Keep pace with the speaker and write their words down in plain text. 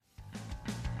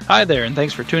Hi there, and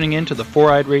thanks for tuning in to the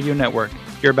Four-Eyed Radio Network.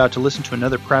 You're about to listen to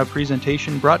another proud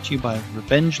presentation brought to you by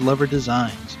Revenge Lover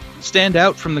Designs. Stand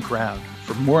out from the crowd.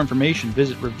 For more information,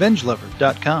 visit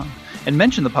revengelover.com and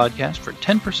mention the podcast for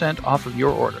 10% off of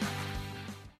your order.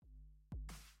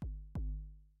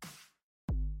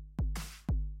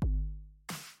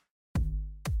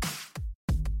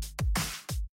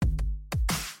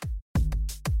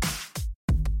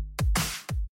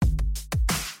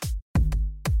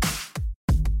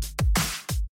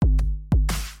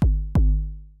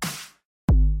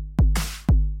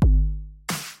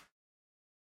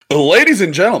 Ladies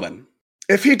and gentlemen,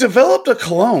 if he developed a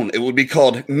cologne, it would be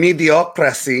called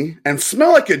Mediocracy and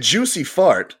smell like a juicy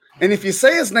fart. And if you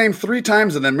say his name 3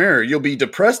 times in the mirror, you'll be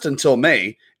depressed until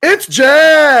May. It's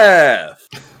Jeff!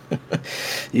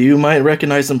 You might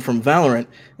recognize him from Valorant,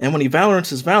 and when he Valorants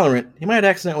his Valorant, he might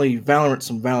accidentally Valorant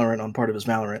some Valorant on part of his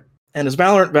Valorant. And his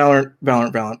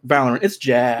Valorant, it's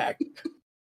Jack.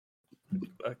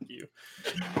 Fuck you.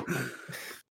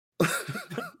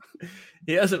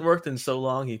 He hasn't worked in so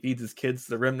long, he feeds his kids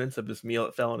the remnants of his meal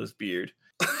that fell on his beard.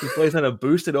 He plays on a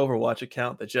boosted Overwatch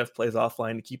account that Jeff plays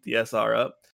offline to keep the SR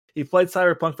up. He played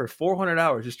Cyberpunk for 400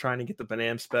 hours just trying to get the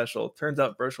Banam special. Turns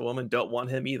out Virtual Woman don't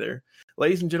want him either.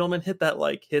 Ladies and gentlemen, hit that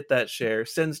like, hit that share,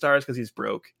 send stars because he's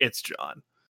broke. It's John.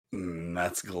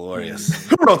 That's glorious.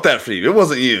 Who wrote that for you? It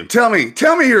wasn't you. Tell me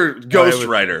your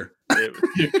ghostwriter.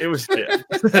 It was Jeff.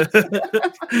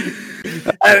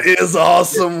 That is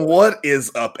awesome. What is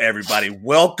up, everybody?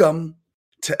 Welcome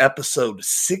to episode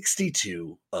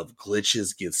 62 of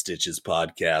Glitches Get Stitches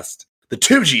podcast, the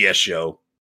 2GS show.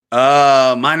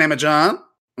 My name is John.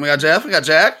 We got Jeff. We got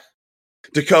Jack.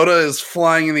 Dakota is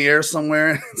flying in the air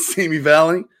somewhere in Simi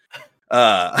Valley.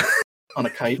 On a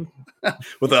kite.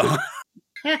 with a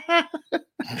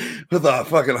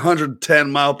fucking 110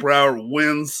 mile per hour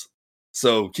winds.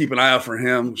 So keep an eye out for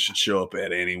him. Should show up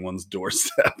at anyone's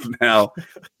doorstep now.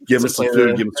 Give him some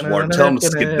food, give him some water. Tell him to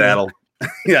skedaddle.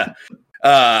 Yeah.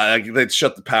 They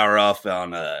shut the power off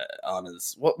on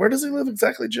his. Where does he live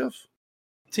exactly, Jeff?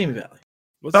 Simi Valley.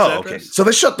 What's his okay. address? So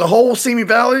they shut the whole Simi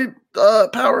Valley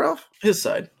power off? His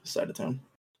side of town.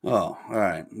 Oh, all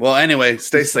right. Well, anyway,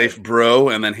 stay safe, bro.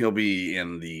 And then he'll be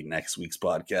in the next week's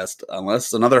podcast,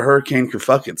 unless another Hurricane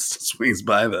Kerfuckets swings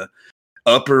by the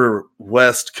upper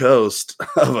west coast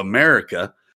of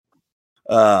America.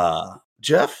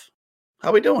 Jeff,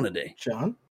 how we doing today?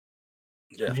 John?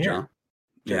 Jeff, John?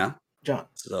 Yeah. John.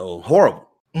 So horrible.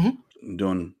 Mm-hmm.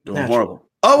 Doing horrible.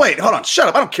 Oh, wait, hold on. Shut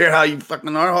up. I don't care how you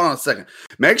fucking are. Hold on a second.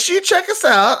 Make sure you check us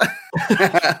out.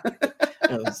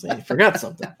 I forgot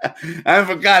something. I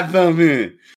forgot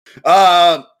something.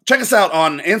 Check us out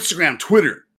on Instagram,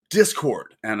 Twitter,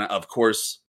 Discord, and of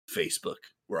course, Facebook,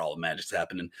 where all the magic's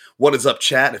happening. What is up,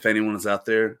 chat? If anyone is out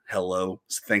there, hello.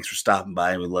 Thanks for stopping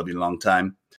by. We love you a long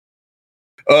time.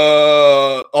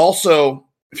 Also,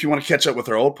 if you want to catch up with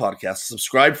our old podcast,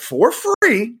 subscribe for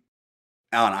free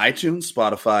on iTunes,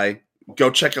 Spotify.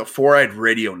 Go check out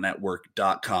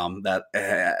FourEyedRadioNetwork.com.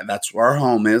 That's where our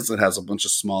home is. It has a bunch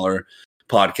of smaller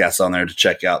podcasts on there to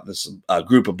check out. This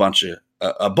group, a bunch of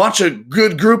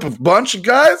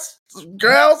guys,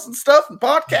 girls, and stuff, and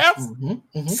podcasts,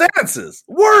 sentences,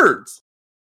 words.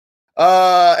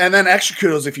 And then extra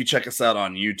kudos if you check us out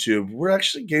on YouTube. We're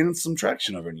actually gaining some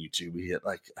traction over on YouTube. We hit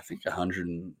I think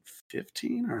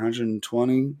 115 or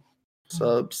 120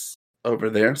 subs over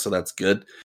there, so that's good.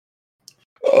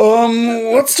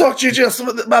 Let's talk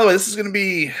GGS. By the way, this is gonna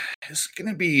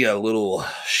be a little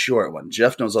short one.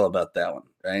 Jeff knows all about that one,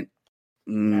 right?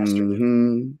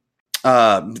 Mm-hmm.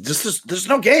 There's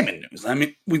no gaming news. I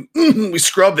mean, we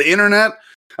scrubbed the internet.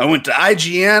 I went to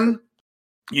IGN.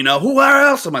 You know, where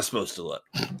else am I supposed to look?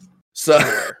 So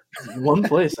one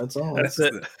place. That's all. That's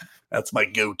it. That's my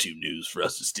go-to news for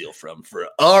us to steal from for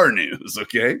our news.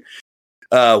 Okay.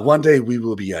 One day we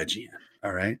will be IGN.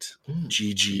 All right.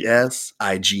 GGS,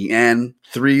 IGN,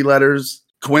 3 letters.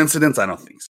 Coincidence? I don't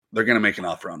think so. They're going to make an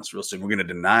offer on us real soon. We're going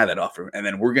to deny that offer, and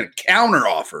then we're going to counter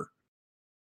offer.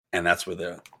 And that's where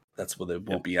they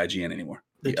won't be IGN anymore.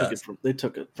 They took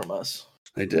it from us.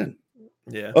 They did.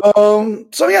 Yeah.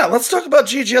 So yeah, let's talk about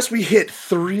GGS. We hit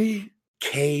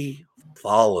 3K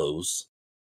follows.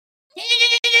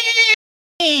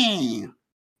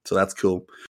 So that's cool.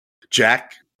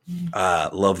 Jack,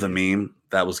 love the meme.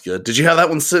 That was good. Did you have that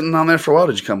one sitting on there for a while?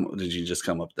 Did you just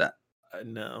come up with that?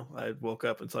 No, I woke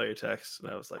up and saw your text,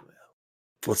 and I was like, no.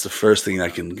 What's the first thing I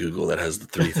can Google that has the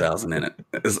 3,000 in it?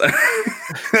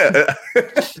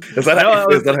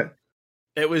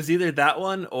 It was either that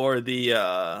one or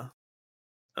the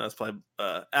that's probably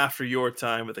After Your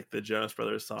Time with like the Jonas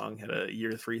Brothers song had a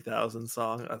Year 3000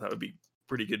 song. I thought it would be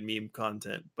pretty good meme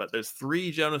content. But there's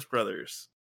 3 Jonas Brothers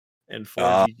and 4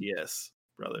 GGS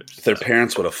brothers. If their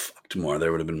parents would have fucked more,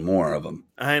 there would have been more of them.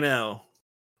 I know.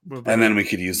 And then we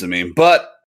could use the meme.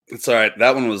 But it's all right.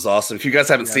 That one was awesome. If you guys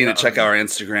haven't seen it, check out our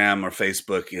Instagram or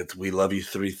Facebook. It's We Love You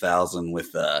 3000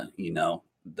 with the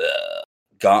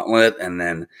gauntlet, and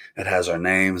then it has our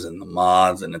names and the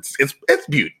mods, and it's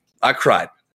beauty. I cried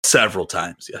several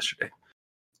times yesterday.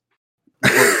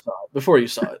 Before you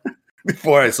saw it.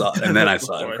 Before I saw it, and then I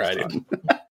saw it, cried.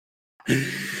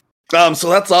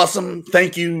 So that's awesome.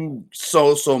 Thank you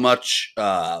so much.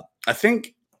 I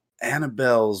think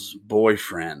Annabelle's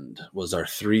boyfriend was our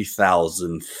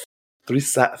 3,000th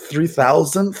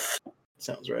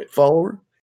sounds right follower.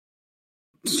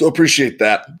 So appreciate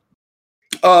that.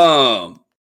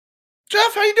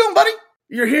 Jeff, how you doing, buddy?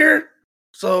 You're here,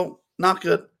 so not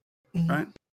good, right?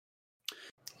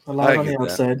 A lot on the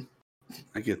outside.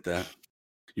 I get that.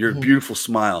 Your beautiful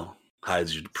smile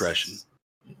hides your depression.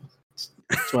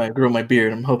 That's why I grew my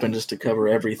beard. I'm hoping just to cover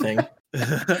everything.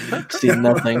 See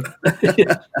nothing.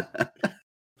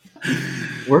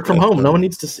 Work from home. No one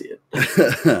needs to see it.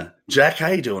 Jack, how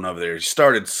you doing over there? You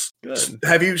started. Good.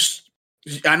 Have you?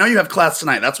 I know you have class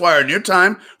tonight. That's why our new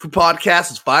time for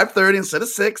podcast is 5:30 instead of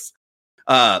 6.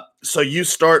 So you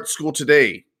start school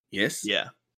today? Yes. Yeah.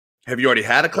 Have you already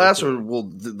had a class, or will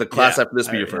the class after this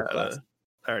be your first class?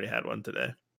 I already had one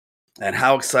today. And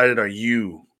how excited are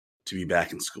you to be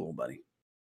back in school, buddy?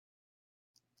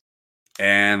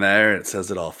 And there it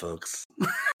says it all, folks.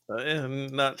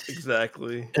 Not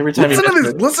exactly. Every time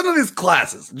listen to these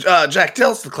classes. Jack,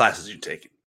 tell us the classes you're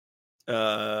taking.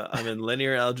 I'm in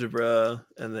linear algebra,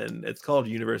 and then it's called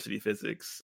university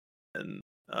physics, and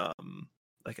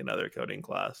like another coding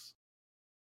class.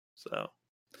 So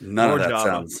none of that Java.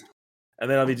 Sounds. And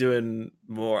then I'll be doing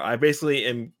more. I basically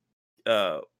am.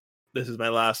 This is my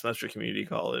last semester of community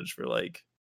college for like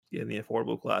getting the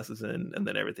affordable classes in, and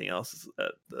then everything else is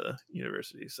at the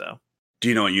university. So, do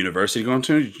you know what university you're going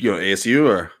to? You go to ASU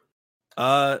or?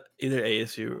 Either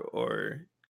ASU or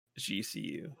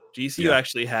GCU. GCU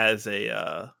actually has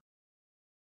a.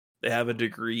 They have a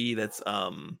degree that's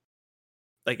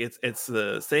like it's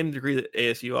the same degree that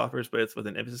ASU offers, but it's with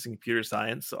an emphasis in computer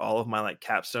science. So all of my like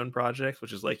capstone projects,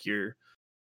 which is like your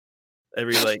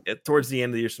towards the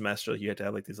end of your semester, you have to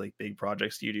have like these like big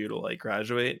projects you do to like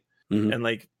graduate. Mm-hmm. And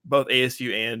like both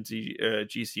ASU and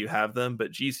GCU have them,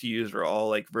 but GCUs are all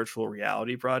like virtual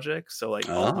reality projects. So like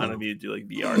all kind of you do like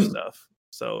VR stuff.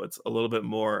 So it's a little bit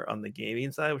more on the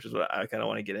gaming side, which is what I kind of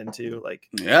want to get into. Like,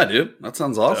 yeah, dude, that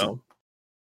sounds awesome.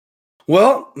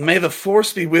 Well, may the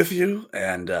force be with you,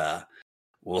 and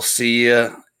we'll see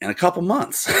you in a couple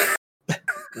months.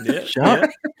 Yeah,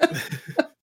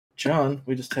 John,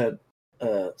 we just had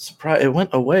a surprise. It went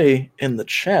away in the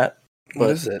chat. But what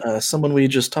is it? Someone we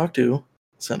just talked to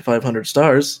sent 500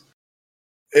 stars.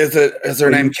 Is her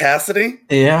name Cassidy?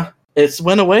 Yeah, it's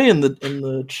went away in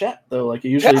the chat though. Like it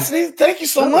usually. Cassidy, thank you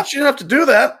so much. You don't have to do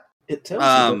that. It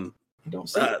tells you. You don't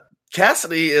see it.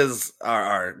 Cassidy is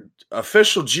our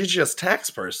official GGS tax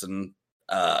person,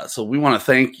 so we want to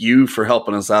thank you for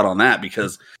helping us out on that,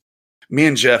 because me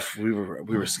and Jeff we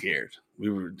were scared. We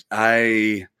were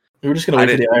just going to wait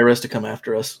for the IRS to come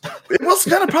after us. It was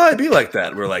going to probably be like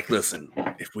that. We're like, listen,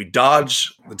 if we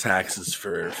dodge the taxes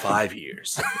for 5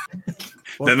 years,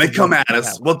 then they come at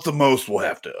us. What's the most we'll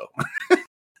have to owe?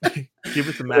 Give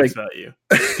it the max value.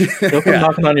 They'll come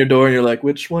knocking on your door, and you're like,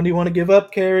 which one do you want to give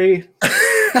up, Carrie?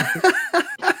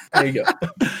 There you go.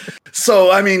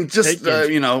 So, I mean, just,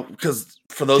 because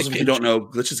for those of you who don't know,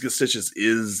 Glitches Get Stitches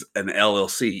is an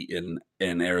LLC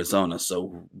in Arizona.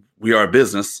 So we are a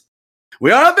business.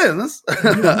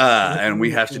 And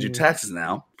we have to do taxes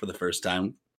now for the first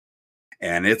time.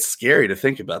 And it's scary to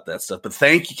think about that stuff. But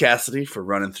thank you, Cassidy, for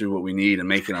running through what we need and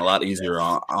making it a lot easier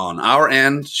on our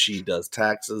end. She does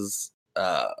taxes.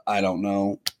 I don't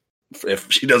know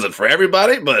if she does it for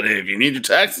everybody, but if you need your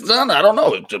taxes done, I don't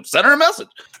know. Just send her a message.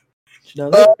 She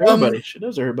does it for everybody.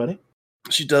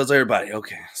 She does everybody.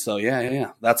 Okay. So,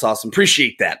 yeah. That's awesome.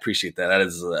 Appreciate that. That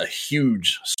is a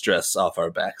huge stress off our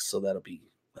backs. So that'll be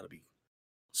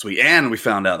sweet. And we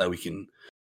found out that we can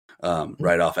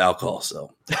write off alcohol.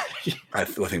 So I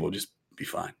think we'll just be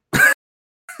fine.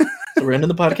 So we're ending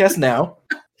the podcast now.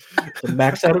 So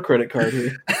max out a credit card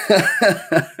here.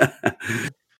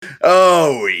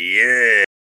 Oh, yeah.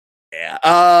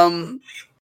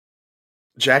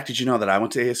 Jack, did you know that I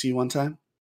went to ASU one time?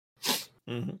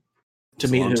 Mm-hmm. To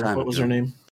meet who? What was her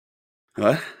name?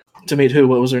 What? To meet who?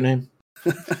 What was her name?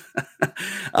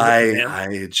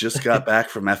 I just got back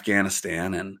from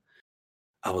Afghanistan, and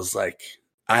I was like,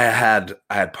 I had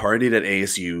partied at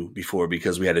ASU before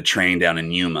because we had a train down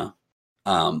in Yuma,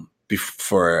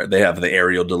 Before they have the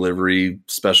aerial delivery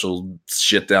special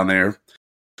shit down there.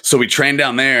 So we trained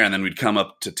down there, and then we'd come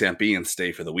up to Tempe and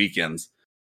stay for the weekends.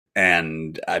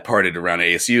 And I partied around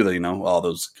ASU, you know, all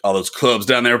those clubs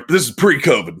down there. This is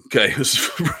pre-COVID, okay? This is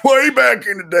way back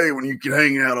in the day when you could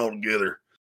hang out all together.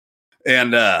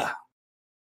 And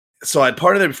so I'd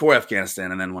partied there before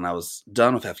Afghanistan, and then when I was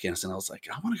done with Afghanistan, I was like,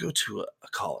 I want to go to a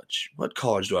college. What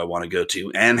college do I want to go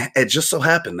to? And it just so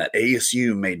happened that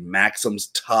ASU made Maxim's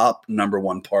top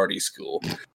 #1 party school.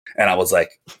 And I was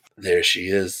like, there she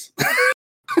is.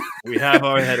 We have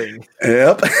our heading.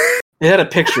 Yep. It had a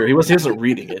picture. He wasn't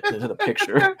reading it. It had a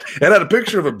picture. It had a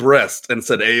picture of a breast and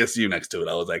said ASU next to it.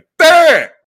 I was like,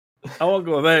 there! I won't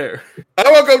go there.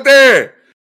 I won't go there!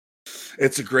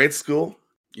 It's a great school.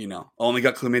 You know, only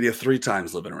got chlamydia 3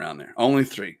 times living around there. Only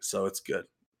 3. So it's good.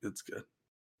 It's good.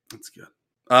 It's good.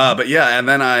 But yeah, and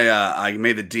then I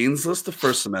made the dean's list the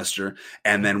first semester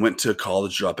and then went to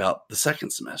college dropout the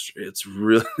second semester. It's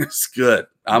really good.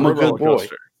 I'm a good boy.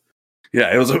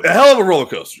 Yeah, it was a hell of a roller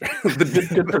coaster.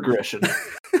 Good progression.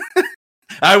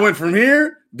 I went from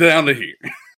here down to here.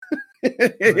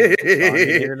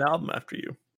 Made an album after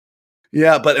you.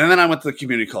 Yeah, and then I went to the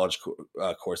community college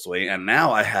courseway, and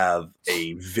now I have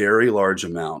a very large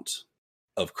amount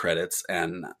of credits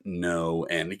and no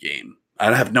end game.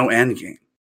 I have no end game.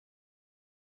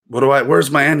 Where's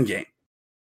my end game?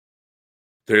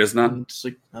 There is none. It's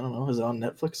like, I don't know. Is it on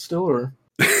Netflix still or?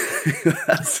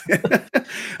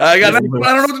 I don't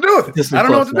know what to do with it. Disney I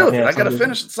don't know what Plus to do now, with it. yeah, I got to something.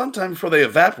 finish it sometime before they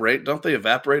evaporate. Don't they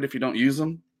evaporate if you don't use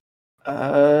them?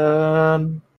 I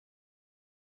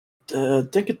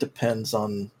think it depends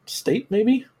on state,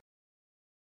 maybe.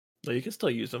 But you can still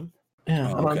use them.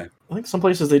 Yeah, Oh, okay. I think some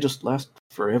places they just last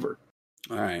forever.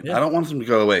 All right. Yeah. I don't want them to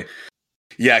go away.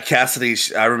 Yeah, Cassidy.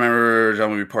 I remember John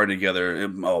when we partied together.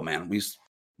 Oh man,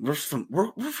 we're from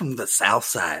the South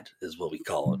Side, is what we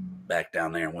call it, back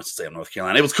down there in Winston-Salem, North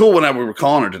Carolina. It was cool when we were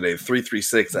calling her today.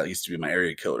 336. That used to be my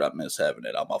area code. I miss having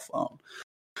it on my phone.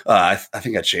 I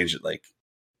think I changed it. Like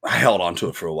I held on to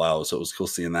it for a while, so it was cool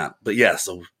seeing that. But yeah,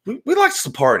 so we liked to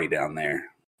party down there.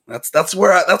 That's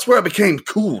where I became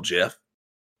cool, Jeff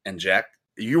and Jack.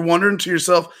 You're wondering to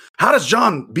yourself, how does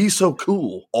John be so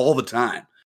cool all the time?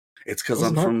 It's because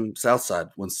I'm from Southside,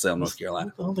 Winston-Salem, North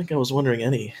Carolina. I don't think I was wondering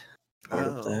any part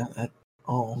of that at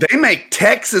all. They make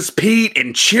Texas Pete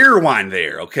and Cheerwine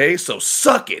there, okay? So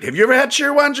suck it. Have you ever had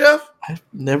Cheerwine, Jeff? I've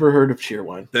never heard of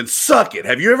Cheerwine. Then suck it.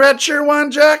 Have you ever had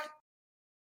Cheerwine, Jack?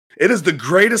 It is the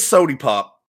greatest soda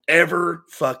pop ever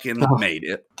fucking made.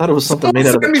 It. I thought it was something made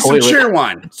out of Send a me some toilet.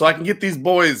 Cheerwine so I can get these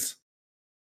boys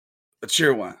a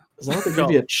Cheerwine. Is that what they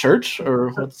give you at church or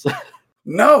what's that?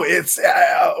 No, it's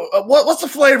what's the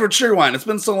flavor of Cheerwine? It's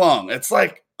been so long. It's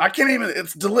like I can't even.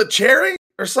 It's cherry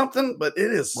or something, but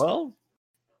it is. Well,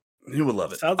 you would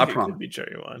love it. Sounds I like it promise. could be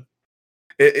cherry wine.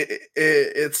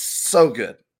 It's so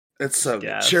good. It's so good.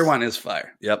 Yes. Cheerwine is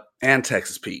fire. Yep, and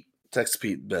Texas Pete. Texas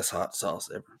Pete, best hot sauce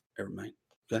ever made.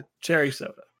 Okay, Cherry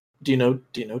soda. Do you know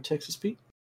Texas Pete?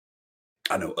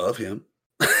 I know of him.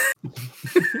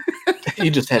 He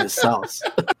just had his sauce.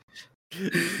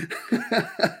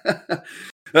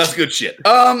 That's good shit.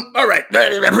 All right.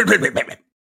 Let's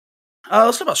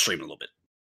talk about streaming a little bit.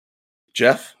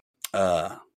 Jeff,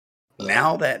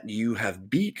 now that you have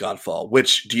beat Godfall,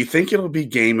 which do you think it'll be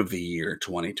Game of the Year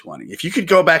 2020? If you could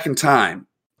go back in time,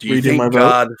 do you think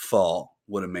Godfall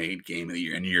would have made Game of the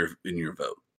Year in your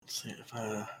vote? Let's see if,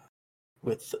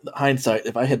 with hindsight,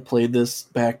 if I had played this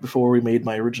back before we made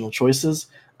my original choices,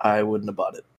 I wouldn't have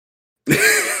bought it.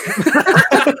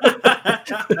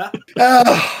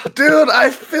 Oh, dude, I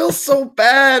feel so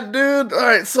bad, dude. All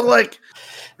right, so like,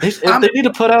 they need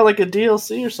to put out like a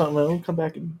DLC or something. I'll come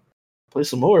back and play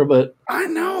some more. But I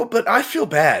know, but I feel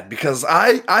bad because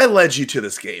I led you to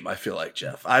this game. I feel like,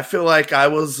 Jeff. I feel like I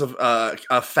was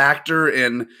a factor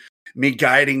in me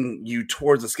guiding you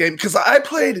towards this game because I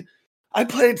played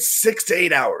 6 to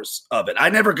 8 hours of it. I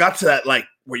never got to that like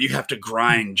where you have to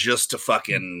grind just to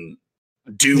fucking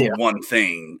do one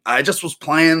thing. I just was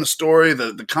playing the story.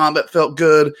 The combat felt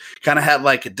good. Kind of had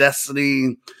like a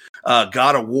Destiny,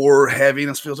 God of War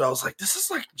heaviness feels. I was like, this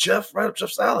is like Jeff, right up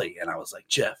Jeff's alley. And I was like,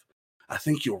 Jeff, I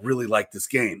think you'll really like this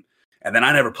game. And then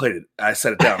I never played it. I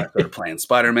set it down. I started playing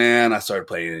Spider-Man. I started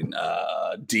playing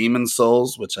Demon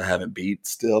Souls, which I haven't beat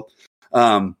still.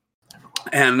 And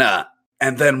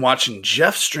then watching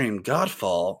Jeff stream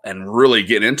Godfall and really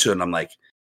get into it. And I'm like,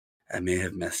 I may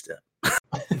have messed up.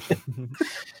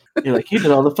 You're like, you did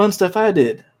all the fun stuff I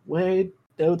did. Wait,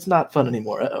 no, it's not fun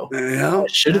anymore. I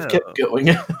should have kept going.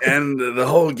 And the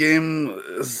whole game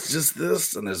is just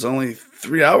this, and there's only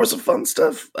 3 hours of fun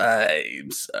stuff.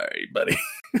 I'm sorry, buddy.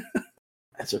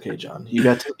 That's okay, John. You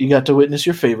got to witness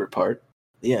your favorite part,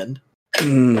 the end.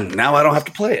 Now I don't have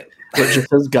to play it. But it just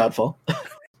says Godfall.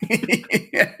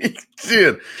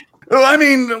 Dude, well, I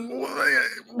mean,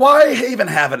 why even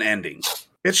have an ending?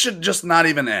 It should just not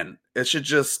even end. It should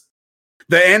just,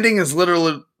 the ending is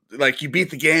literally like you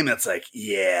beat the game. That's like,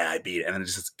 yeah, I beat it, and then it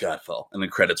just says Godfall, and the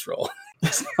credits roll.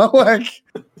 It's not like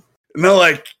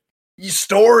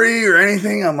story or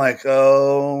anything. I'm like,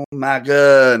 oh my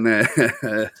goodness.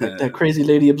 Like that crazy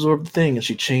lady absorbed the thing and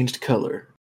she changed color.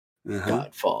 Uh-huh.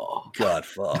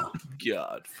 Godfall.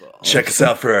 Check us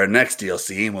out for our next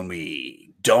DLC when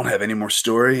we don't have any more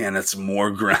story and it's more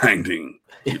grinding.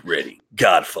 Get ready.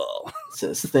 Godfall. It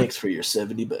says thanks for your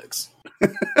 $70.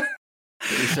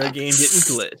 It's our game getting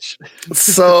glitch.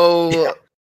 So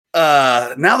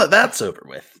now that that's over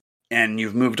with and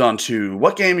you've moved on to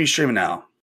what game are you streaming now?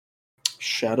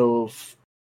 Shadow of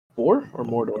War or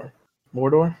Mordor?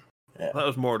 Mordor? Yeah. That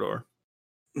was Mordor.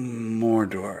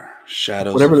 Mordor.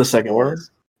 Shadows. Whatever the second one is.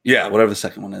 Yeah, whatever the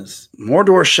second one is.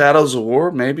 Mordor Shadows of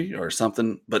War, maybe, or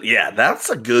something. But yeah,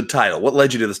 that's a good title. What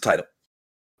led you to this title?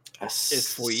 I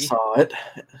saw it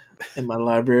in my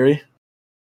library.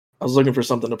 I was looking for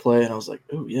something to play, and I was like,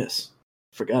 "Oh yes,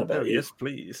 forgot about it." Yes,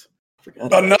 please.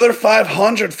 Forgot Another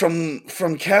 500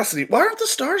 from Cassidy. Why aren't the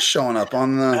stars showing up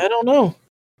on the? I don't know.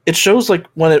 It shows like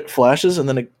when it flashes and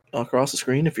then across the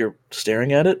screen if you're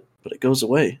staring at it, but it goes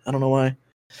away. I don't know why.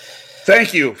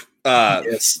 Thank you.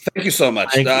 Yes. Thank you so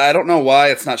much. Thank you. I don't know why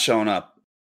it's not showing up.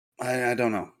 I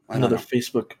don't know. Another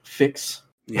Facebook fix.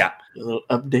 Yeah. A little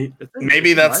update.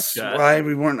 Maybe that's why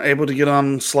we weren't able to get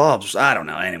on Slobs. I don't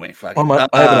know. Anyway, fuck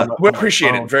we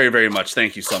appreciate it very, very much.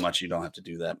 Thank you so much. You don't have to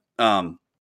do that.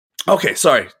 Okay,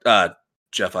 sorry.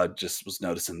 Jeff, I just was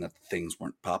noticing that things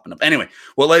weren't popping up. Anyway,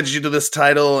 what led you to this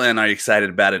title, and are you excited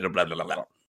about it? Blah, blah, blah, blah.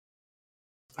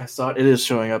 I saw it is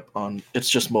showing up on. It's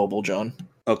just mobile, John.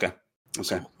 Okay.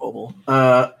 Mobile.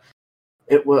 I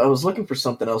was looking for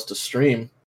something else to stream.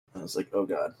 I was like, oh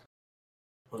god,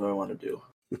 what do I want to do?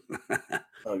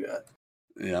 Oh god.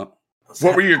 Yeah.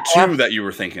 What were your two that you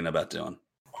were thinking about doing?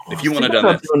 If you want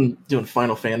to do doing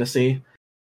Final Fantasy,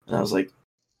 and I was like,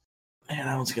 man,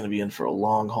 that one's going to be in for a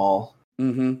long haul.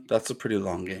 Mm-hmm. That's a pretty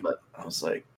long game. But I was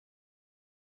like,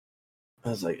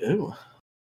 ooh,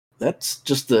 that's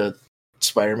just the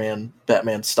Spider-Man,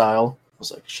 Batman style. I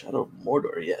was like, Shadow of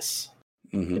Mordor, yes.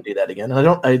 Mm-hmm. Do that again. And I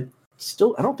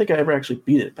don't think I ever actually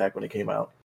beat it back when it came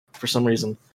out. For some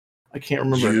reason, I can't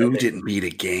remember. You didn't beat a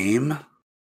game?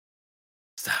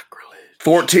 Sacrilege.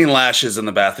 14 lashes in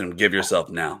the bathroom. Give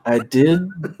yourself now. I did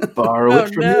borrow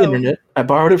it from the internet. I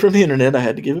borrowed it from the internet. I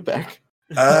had to give it back.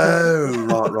 Oh,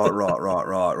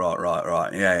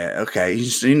 right. Yeah. Okay.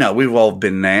 You know, we've all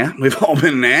been there.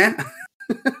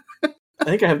 I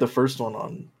think I have the first one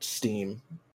on Steam,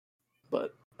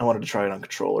 but I wanted to try it on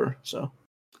controller. So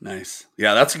nice.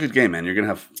 Yeah, that's a good game, man. You're gonna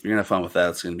have fun with that.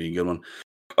 It's gonna be a good one.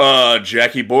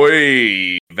 Jackie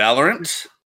boy, Valorant.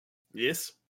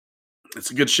 Yes.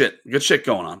 It's a good shit. Good shit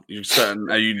going on. You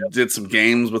did some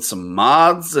games with some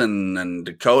mods and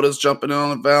Dakota's jumping in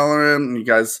on the Valorant. And you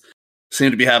guys seem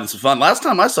to be having some fun. Last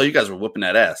time I saw you guys were whooping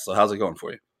that ass. So how's it going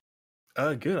for you?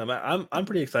 Good. I'm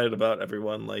pretty excited about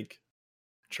everyone like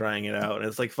trying it out, and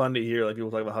it's like fun to hear like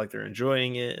people talk about how like they're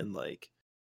enjoying it and like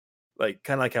kind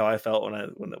of like how I felt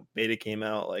when the beta came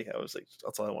out. Like I was like,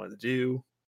 that's all I wanted to do.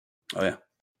 Oh yeah.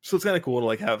 So it's kind of cool to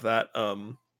like have that.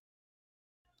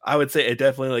 I would say it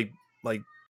definitely like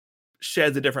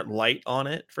sheds a different light on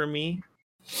it for me,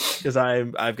 because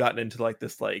I've gotten into like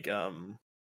this like I'm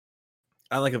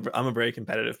a very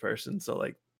competitive person, so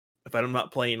like if I'm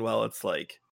not playing well, it's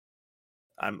like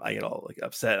I get all like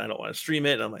upset. I don't want to stream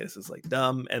it. And I'm like, this is like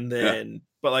dumb. And then,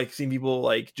 but like seeing people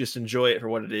like just enjoy it for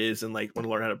what it is and like want to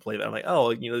learn how to play that, I'm like,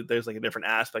 oh, you know, there's like a different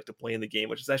aspect of playing the game,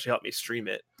 which has actually helped me stream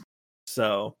it.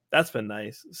 So that's been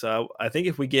nice. So I think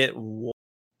if we get one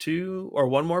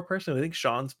more person, I think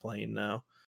Sean's playing now.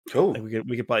 Cool. Like we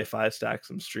could probably 5-stack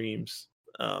some streams.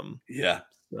 Yeah.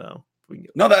 So we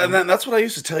can that's what I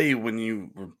used to tell you when you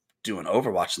were doing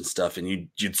Overwatch and stuff, and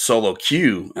you'd solo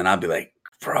queue, and I'd be like,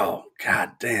 bro,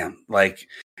 goddamn, like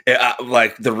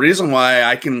the reason why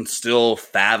I can still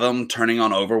fathom turning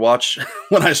on Overwatch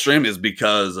when I stream is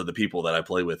because of the people that I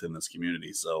play with in this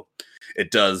community. So it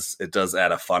does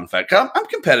add a fun factor. I'm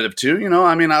competitive too, you know.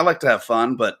 I mean, I like to have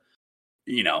fun, but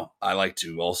you know, I like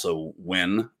to also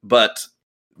win. But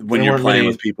when you're playing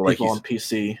with people like on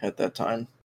PC at that time,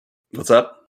 what's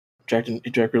up? Jack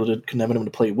really couldn't have anyone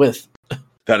to play with.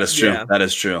 That is true. Yeah. That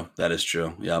is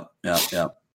true. Yep.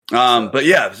 But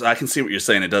yeah, I can see what you're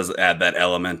saying. It does add that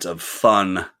element of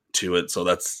fun to it, so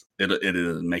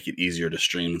it'll make it easier to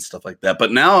stream and stuff like that.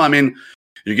 But now, I mean,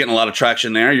 you're getting a lot of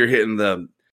traction there. You're hitting the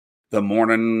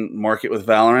morning market with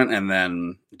Valorant, and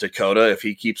then Dakota, if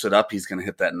he keeps it up, he's going to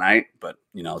hit that night. But,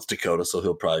 it's Dakota, so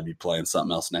he'll probably be playing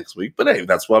something else next week. But, hey,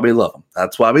 that's why we love him.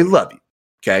 That's why we love you.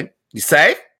 Okay? You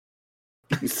safe?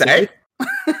 You safe?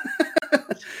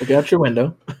 Look out your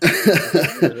window.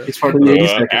 He's part of the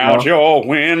 82nd now. Out your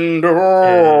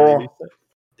window.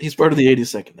 He's part of the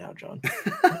 82nd now, John.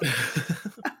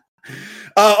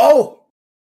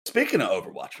 Speaking of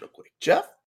Overwatch real quick, Jeff,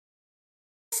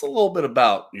 a little bit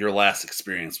about your last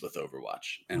experience with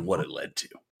Overwatch and what it led to.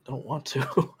 Don't want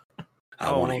to.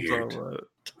 I want to hear it.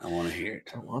 I want to hear it.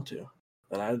 I don't want to,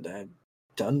 but I've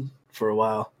done for a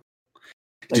while.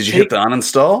 Did you hit the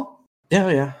uninstall?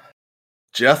 Yeah.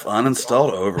 Jeff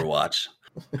uninstalled Overwatch.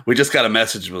 We just got a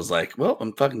message that was like, well,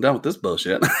 I'm fucking done with this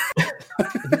bullshit.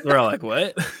 We're all like,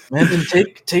 what? Man, then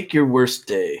take your worst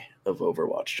day of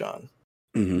Overwatch, John.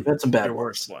 Mm-hmm. You've had some bad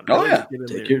worst one. Oh, yeah.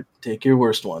 Take your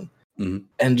worst one. Mm-hmm.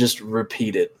 And just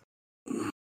repeat it,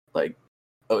 like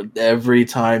every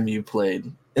time you played,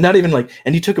 and not even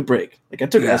and you took a break.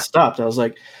 I stopped. I was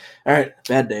like, all right,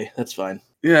 bad day. That's fine.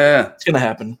 Yeah. It's gonna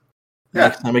happen. Yeah.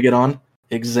 Next time I get on,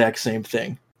 exact same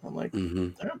thing. I'm like, all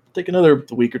right, take another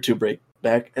week or two break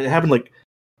back. It happened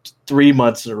 3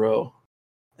 months in a row,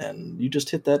 and you just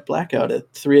hit that blackout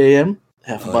at 3 a.m.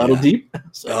 half a bottle deep.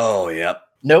 So, yep.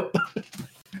 Nope.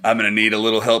 I'm going to need a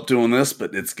little help doing this,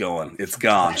 but it's going. It's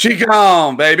gone. She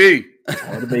gone, baby.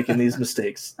 Tired of making these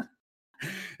mistakes.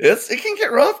 It can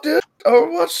get rough, dude.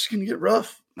 Overwatch can get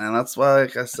rough. Man, that's why,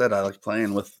 like I said, I like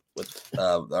playing with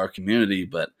our community,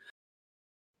 but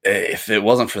if it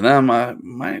wasn't for them, I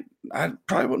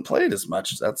probably wouldn't play it as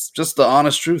much. That's just the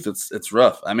honest truth. It's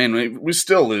rough. I mean, we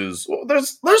still lose. Well,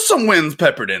 there's some wins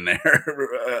peppered in there,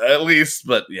 at least,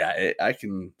 but yeah, I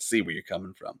can see where you're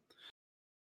coming from.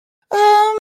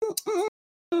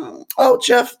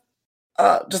 Jeff,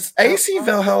 does AC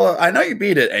Valhalla? I know you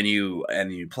beat it and you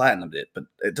platinumed it, but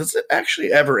does it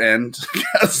actually ever end?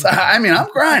 Because I'm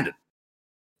grinding.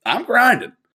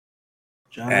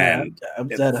 John, I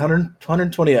was at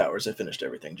 120 hours. I finished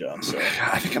everything, John. So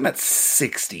I think I'm at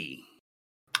 60.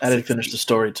 I didn't finish the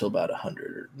story till about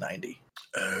 190.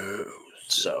 Oh,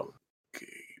 so okay.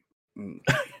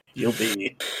 You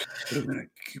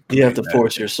have to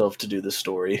force yourself to do the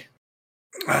story.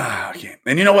 Okay.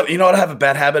 And you know what? I have a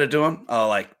bad habit of doing?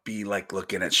 I'll be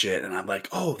looking at shit and I'm like,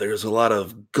 oh, there's a lot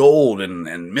of gold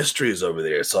and mysteries over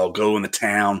there. So I'll go in the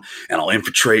town and I'll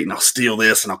infiltrate and I'll steal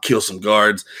this and I'll kill some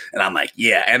guards. And I'm like,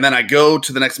 yeah. And then I go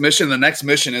to the next mission. The next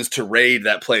mission is to raid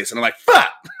that place. And I'm like,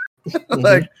 fuck.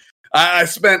 I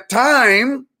spent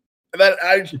time that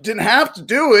I didn't have to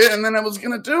do it. And then I was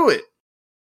going to do it.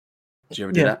 Did you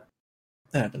ever do that?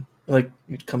 That happened.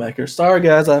 You'd come back here. Sorry,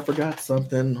 guys, I forgot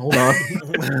something. Hold on.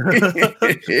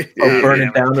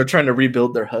 Burning down. They're trying to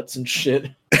rebuild their huts and shit.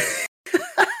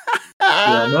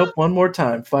 Nope. One more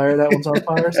time. Fire. That one's on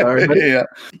fire. Sorry, buddy. Yeah.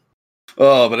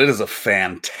 Oh, but it is a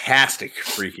fantastic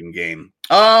freaking game.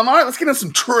 All right, let's get into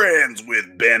some trends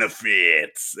with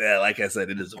benefits. Like I said,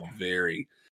 it is a very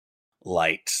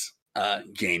light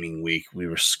gaming week. We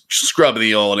were scrubbing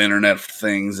the old internet for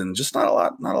things, and just not a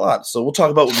lot. So we'll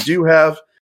talk about what we do have.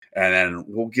 And then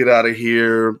we'll get out of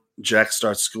here. Jack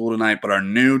starts school tonight, but our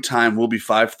new time will be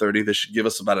 5:30. This should give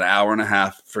us about an hour and a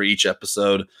half for each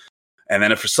episode. And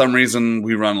then if for some reason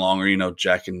we run longer,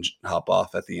 Jack can hop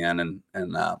off at the end and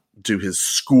do his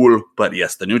school. But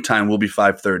yes, the new time will be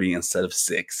 5:30 instead of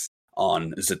 6 on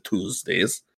the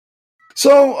Tuesdays.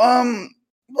 So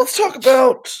let's talk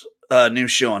about a new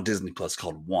show on Disney Plus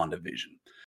called WandaVision.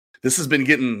 This has been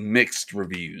getting mixed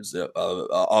reviews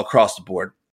all across the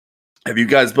board. Have you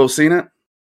guys both seen it?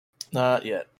 Not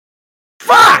yet.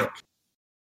 Fuck!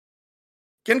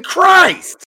 Can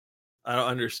Christ! I don't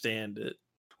understand it.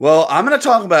 Well, I'm going to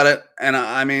talk about it, and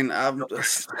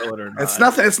it's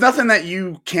nothing that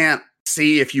you can't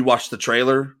see if you watch the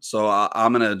trailer. So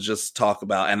I'm going to just talk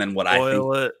about, and then what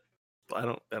Spoil I think. It. I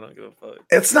don't give a fuck.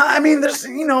 It's not. I mean, there's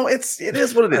it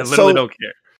is what it is. I literally don't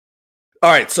care.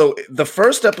 All right, so the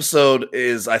first episode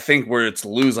is, I think, where it's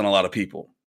losing a lot of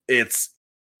people. It's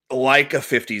like a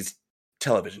 50s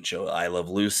television show. I Love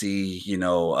Lucy,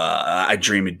 I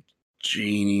Dream of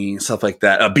Jeannie, stuff like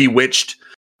that. Bewitched.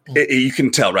 You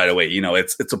can tell right away.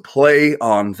 It's a play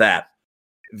on that.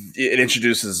 It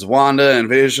introduces Wanda and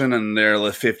Vision and their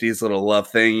 50s little love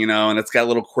thing, and it's got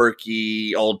little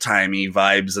quirky, old timey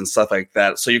vibes and stuff like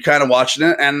that. So you're kind of watching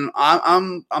it, and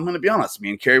I'm going to be honest. Me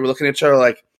and Carrie were looking at each other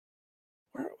like,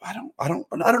 I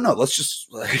don't know. Let's just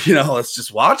let's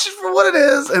just watch it for what it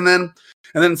is, and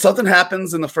then something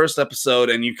happens in the first episode,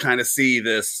 and you kind of see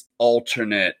this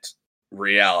alternate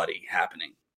reality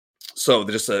happening. So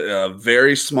there's a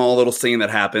very small little scene that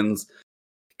happens,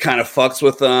 kind of fucks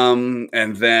with them,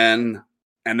 and then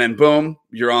boom,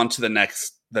 you're on to the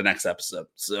next episode.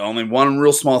 So only one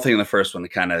real small thing in the first one to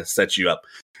kind of set you up.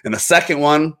 And the second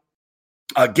one,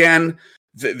 again,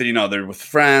 they're with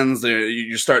friends.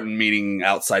 You're starting meeting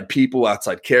outside people,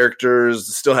 outside characters.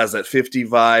 It still has that 50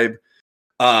 vibe,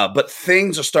 but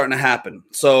things are starting to happen.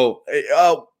 So,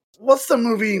 what's the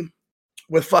movie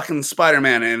with fucking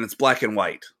Spider-Man and it's black and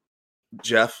white?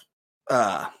 Jeff,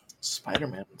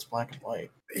 Spider-Man, it's black and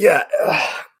white. Yeah,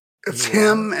 it's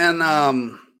him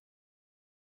and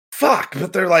fuck,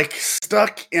 but they're like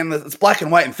stuck in it's black and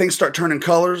white, and things start turning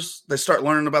colors. They start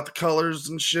learning about the colors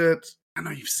and shit. I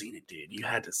know you've seen it, dude. You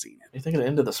had to seen it. You thinking of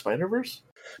Into the Spider-Verse?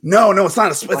 No, it's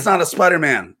not. It's not a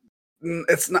Spider-Man.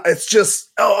 It's not. It's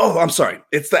just. Oh, I'm sorry.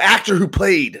 It's the actor who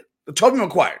played Tobey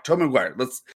Maguire.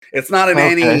 It's not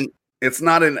an It's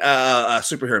not a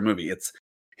superhero movie. It's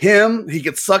him. He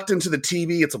gets sucked into the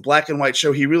TV. It's a black and white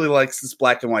show. He really likes this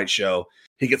black and white show.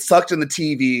 He gets sucked in the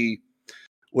TV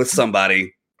with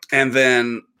somebody, and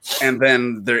then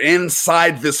they're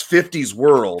inside this 50s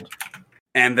world,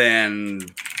 and then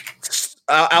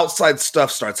outside stuff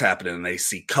starts happening, and they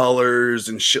see colors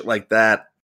and shit like that.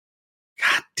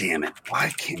 God damn it.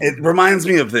 Why can't it reminds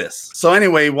me of this. So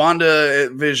anyway, Wanda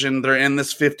Vision, they're in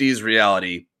this 50s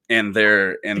reality, and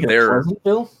they're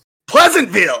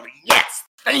Pleasantville. Yes.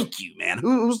 Thank you, man.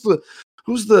 Who's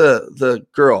the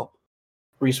girl?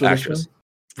 Reese Witherspoon.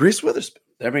 Reese Witherspoon.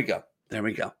 There we go.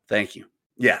 Thank you.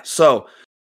 Yeah. So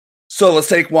let's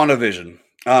take WandaVision.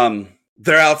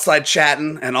 They're outside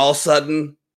chatting, and all of a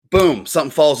sudden, boom,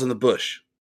 something falls in the bush.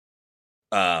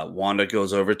 Wanda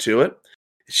goes over to it.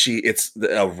 It's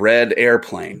a red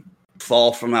airplane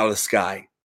fall from out of the sky.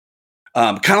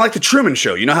 Kind of like the Truman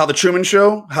Show. You know how the Truman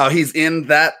Show, how he's in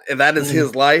that is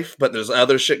his life, but there's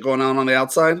other shit going on the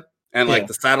outside, and like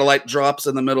the satellite drops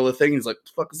in the middle of the thing. He's like, "What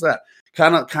the fuck is that?"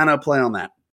 Kind of play on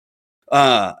that.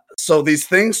 So these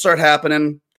things start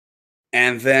happening,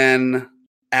 and then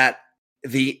at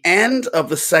the end of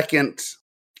the second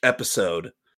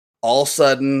episode, all of a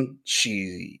sudden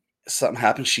something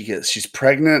happens. She's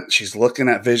pregnant. She's looking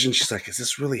at Vision. She's like, "Is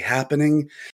this really happening?"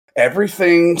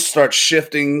 Everything starts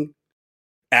shifting,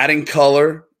 adding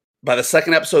color. By the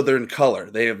second episode, they're in color.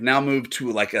 They have now moved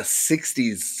to like a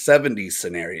 60s, 70s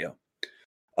scenario.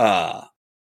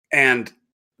 And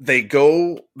they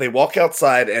walk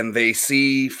outside, and they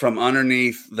see from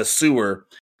underneath the sewer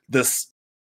this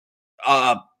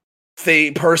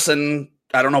person,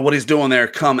 I don't know what he's doing there,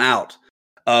 come out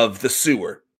of the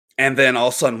sewer. And then all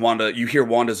of a sudden, you hear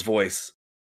Wanda's voice,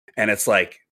 and it's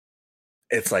like,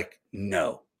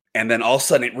 no. And then all of a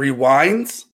sudden it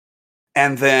rewinds,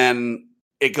 and then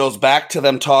it goes back to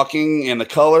them talking in the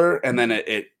color, and then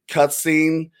it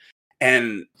cutscene,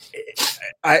 and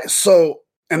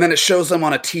then it shows them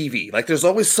on a TV. Like there's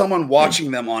always someone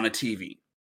watching them on a TV.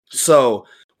 So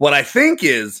what I think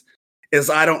is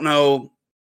I don't know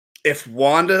if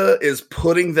Wanda is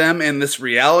putting them in this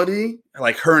reality,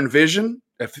 like her and Vision,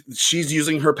 if she's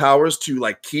using her powers to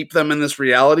like keep them in this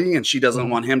reality, and she doesn't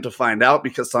want him to find out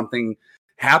because something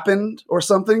happened or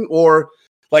something, or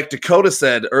like Dakota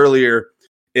said earlier,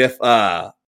 what's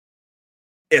the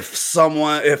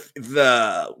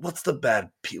bad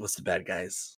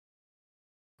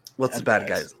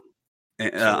guys?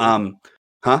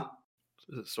 Huh?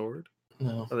 Is it Sword?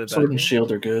 No, Sword and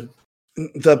Shield are good.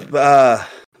 The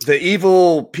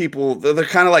evil people, they're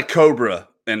kind of like Cobra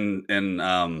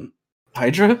and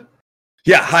Hydra?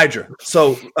 Yeah, Hydra.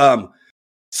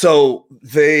 So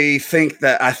they think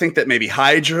that maybe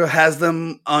Hydra has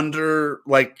them under,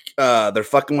 like they're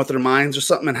fucking with their minds or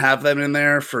something, and have them in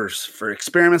there for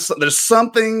experiments. There's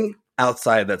something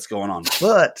outside that's going on,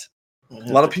 but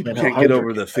a lot of people can't get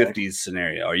over the 50s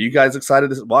scenario. Are you guys excited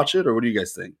to watch it, or what do you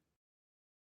guys think?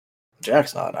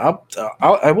 Jack's not. I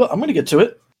will. I'm going to get to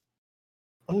it.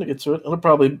 It'll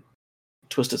probably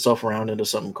twist itself around into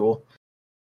something cool.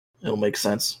 It'll make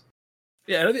sense.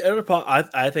 Yeah, I think it'll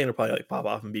probably like pop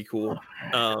off and be cool.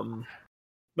 Not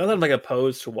that I'm like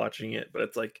opposed to watching it, but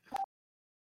it's like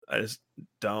I just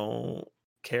don't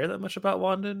care that much about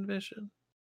Wanda and Vision.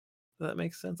 Does that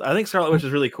make sense? I think Scarlet Witch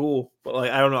is really cool, but like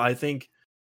I don't know. I think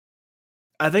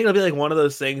it'll be like one of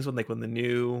those things when the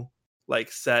new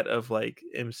like set of like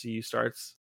MCU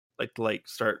starts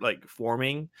start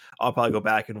forming. I'll probably go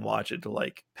back and watch it to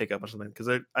like pick up on something, because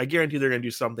I guarantee they're gonna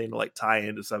do something to like tie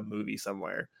into some movie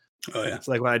somewhere. Oh yeah.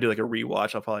 So like when I do like a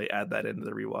rewatch, I'll probably add that into the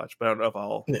rewatch. But I don't know if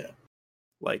I'll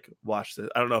like watch this.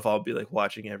 I don't know if I'll be like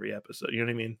watching every episode. You know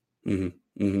what I mean?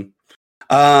 Mm-hmm. Mm-hmm.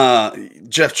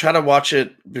 Jeff, try to watch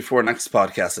it before next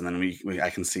podcast, and then I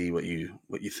can see what you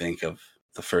think of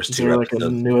the first two there episodes. Like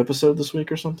a new episode this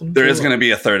week or something? There is going to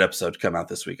be a third episode come out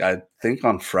this week. I think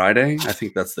on Friday. I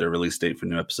think that's their release date for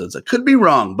new episodes. I could be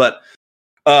wrong, but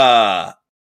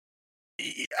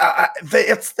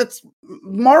it's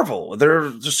Marvel. They're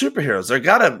the superheroes. They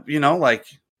gotta, like,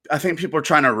 I think people are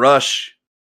trying to rush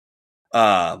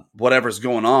whatever's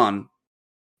going on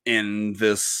in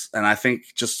this, and I think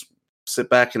just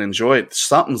sit back and enjoy it.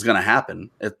 Something's gonna happen.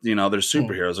 They're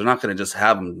superheroes. They're not gonna just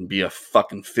have them be a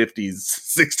fucking 50s,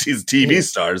 60s TV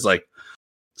stars. Like,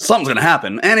 something's gonna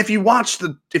happen. And if you watch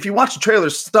the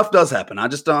trailers, stuff does happen.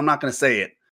 I'm not gonna say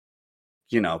it,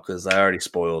 because I already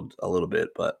spoiled a little bit,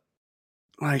 but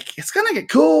like, it's gonna get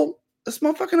cool. It's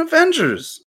motherfucking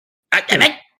Avengers.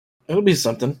 It'll be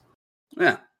something.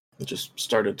 Yeah. It just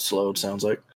started slow, it sounds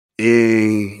like. But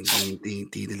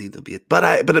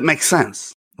it makes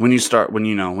sense. When you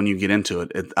get into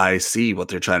it, I see what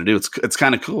they're trying to do. It's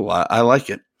kind of cool. I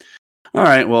like it. All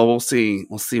right. Well, we'll see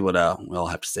what we'll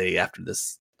have to say after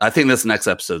this. I think this next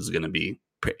episode is going to be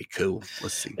pretty cool.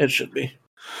 Let's see. It should be.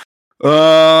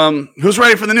 Who's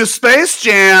ready for the new Space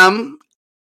Jam?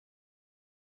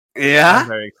 Yeah. I'm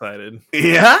very excited.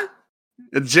 Yeah.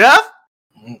 Jeff?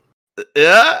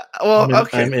 Yeah. Well,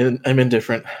 okay. I'm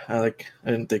indifferent. I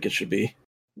didn't think it should be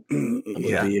a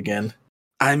movie again.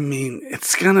 I mean,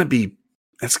 it's gonna be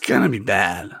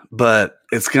bad, but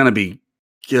it's gonna be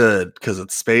good because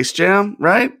it's Space Jam,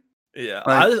 right? Yeah,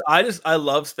 I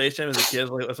love Space Jam as a kid.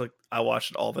 Like I watched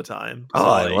it all the time. So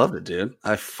I love it, dude.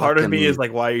 Part of me is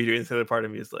like, why are you doing this? The other part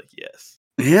of me is like, yes.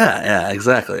 Yeah,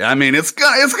 exactly. I mean, it's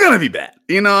gonna be bad.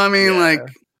 You know what I mean? Yeah. Like,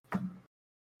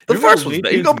 the first one's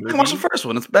bad. You go back and watch the first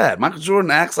one. It's bad. Michael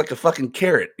Jordan acts like a fucking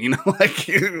carrot. Like,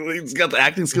 he's got the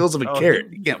acting skills of a carrot.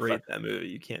 You can't rate that movie.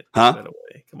 You can't take that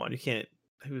away. Come on, you can't.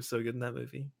 He was so good in that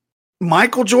movie.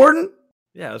 Michael Jordan?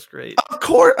 Yeah, it was great. Of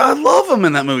course, I love him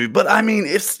in that movie. But I mean,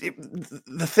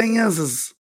 the thing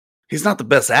is he's not the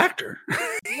best actor.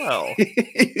 Well,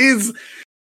 he's,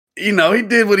 he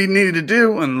did what he needed to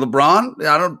do. And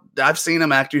LeBron, I've seen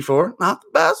him act before. Not the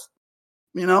best,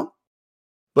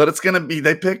 but it's going to be,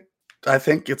 I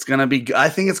think it's going to be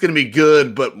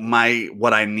good, but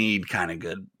what I need kind of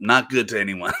good. Not good to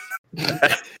anyone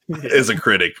is a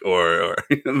critic or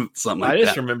something like that. I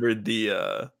just remembered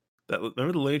remember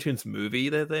the Looney Tunes movie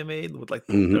that they made with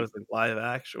there was like live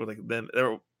action, or like then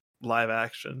there were live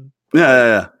action.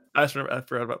 Yeah. I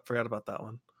forgot about that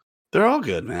one. They're all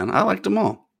good, man. I liked them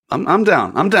all. I'm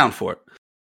down. I'm down for it.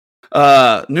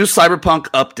 New Cyberpunk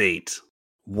update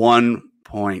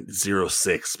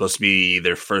 1.06, supposed to be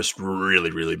their first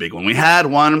really, really big one. We had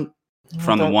one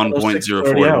from the 1.04 to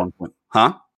 1.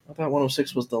 Huh? I thought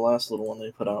 106 was the last little one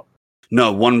they put out.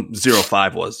 No,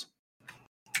 105 was.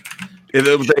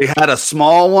 They had a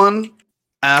small one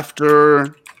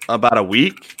after about a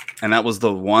week, and that was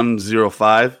the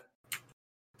 105.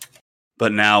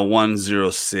 But now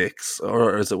 106,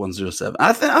 or is it 107?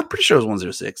 I'm pretty sure it was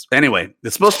 106. Anyway,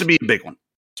 it's supposed to be a big one.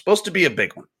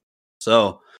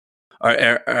 So,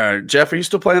 Jeff, are you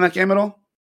still playing that game at all?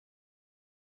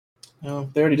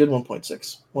 No, they already did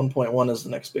 1.6. 1.1 is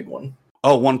the next big one.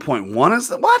 Oh, 1.1 is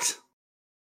that? What?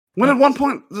 When did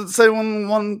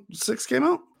 1.16 came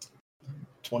out?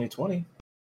 2020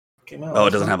 came out. Oh, it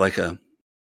doesn't have like a...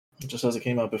 It just says it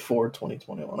came out before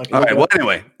 2021. All right, well,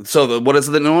 anyway. So what is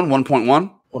the new one?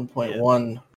 1.1?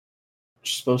 1.1 is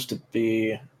supposed to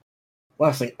be...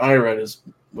 Last thing I read is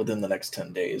within the next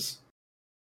 10 days.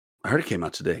 I heard it came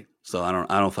out today, so I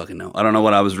don't fucking know. I don't know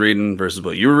what I was reading versus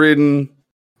what you were reading.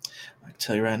 I can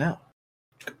tell you right now.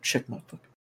 Go check my fucking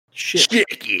shit.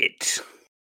 Check it.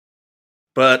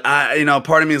 But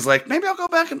part of me is like, maybe I'll go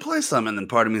back and play some, and then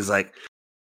part of me is like,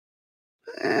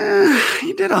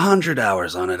 you did 100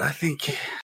 hours on it. I think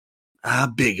how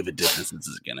big of a difference this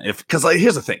is gonna? Because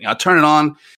here's the thing, I'll turn it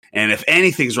on, and if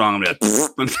anything's wrong, I'm gonna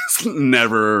just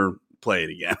never play it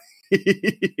again.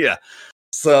 Yeah.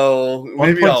 So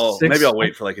maybe I'll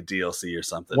wait for like a DLC or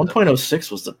something.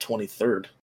 1.06 was the 23rd,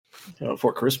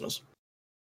 before Christmas.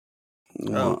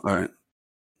 All right.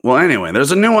 Well, anyway,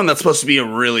 there's a new one that's supposed to be a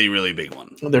really, really big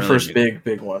one. Their first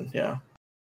big one, yeah.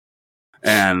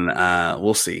 And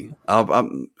we'll see.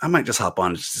 I might just hop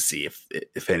on just to see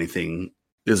if anything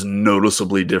is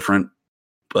noticeably different.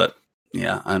 But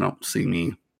yeah, I don't see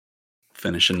me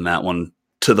finishing that one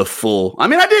to the full. I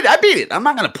mean, I beat it. I'm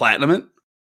not going to platinum it.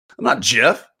 I'm not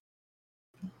Jeff.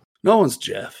 No one's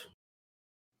Jeff.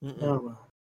 No.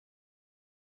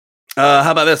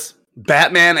 How about this?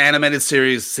 Batman animated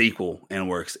series sequel in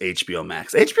works. HBO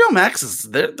Max. HBO Max is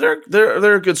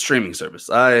they're a good streaming service.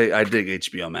 I dig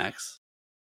HBO Max.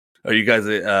 Are you guys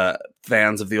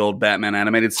fans of the old Batman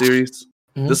animated series?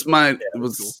 Mhm. This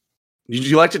was. cool. Did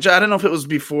you like it? I don't know if it was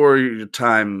before your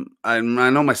time. I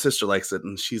know my sister likes it,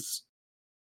 and she's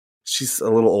a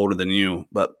little older than you,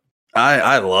 but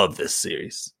I love this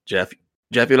series. Jeff,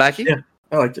 you like it? Yeah.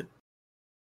 I liked it.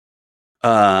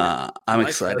 I'm My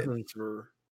excited. cousins were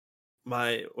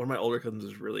one of my older cousins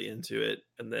was really into it,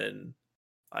 and then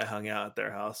I hung out at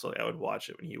their house, so I would watch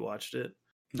it when he watched it.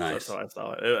 Nice. That's how I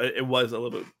saw it. It was a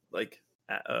little bit like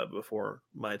before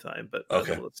my time, but I was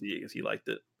Okay. able to see it because he liked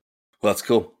it. Well, that's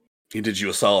cool. He did you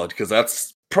a solid because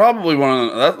that's probably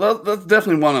that's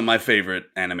definitely one of my favorite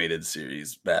animated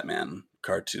series Batman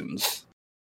cartoons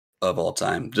of all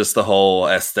time. Just the whole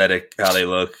aesthetic, how they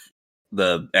look,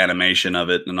 the animation of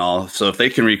it, and all. So if they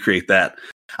can recreate that,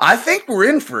 I think we're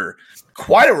in for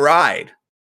quite a ride.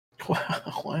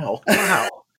 Wow. Wow.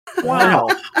 Wow.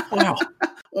 Wow.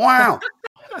 Wow.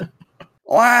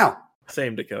 Wow.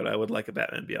 Same, Dakota. I would like a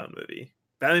Batman Beyond movie.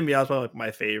 Batman Beyond is probably like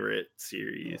my favorite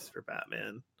series for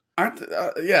Batman. Aren't So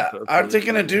it's aren't they really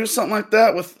gonna cool. do something like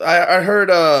that with? I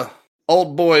heard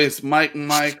old boys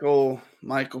Michael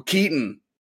Keaton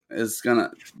is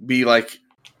gonna be like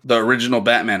the original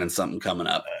Batman in something coming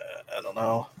up. I don't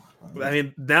know. I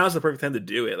mean, now's the perfect time to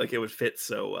do it. Like, it would fit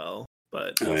so well.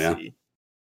 But Oh, we'll yeah. see.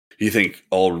 You think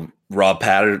old Rob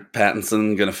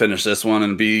Pattinson gonna finish this one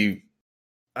and be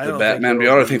I the don't Batman think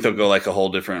Beyond? Or I they'll think they'll do- go like a whole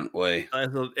different way. I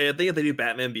think if they do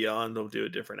Batman Beyond, they'll do a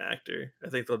different actor. I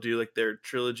think they'll do like their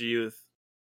trilogy with.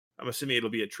 I'm assuming it'll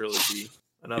be a trilogy.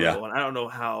 Another Yeah. one. I don't know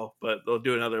how, but they'll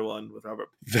do another one with Robert.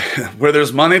 Where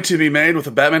there's money to be made with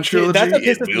a Batman trilogy, That's what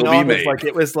it pisses me will be off, is, made. like,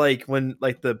 it was like when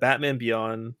like the Batman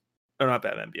Beyond, or not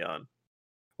Batman Beyond.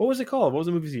 What was it called? What was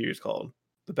the movie series called?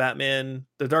 The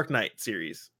Dark Knight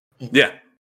series. Yeah,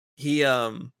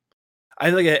 I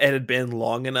feel like it had been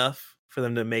long enough for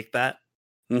them to make that.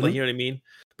 Mhm. Like, you know what I mean?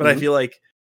 But I Mhm. feel like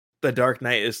the Dark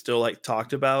Knight is still like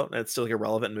talked about, and it's still like a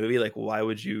relevant movie. Like, why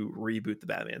would you reboot the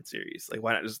Batman series? Like,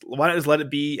 why not just let it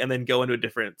be and then go into a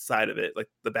different side of it, like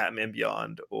the Batman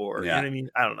Beyond, or you know Yeah. what I mean?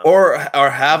 I don't know. or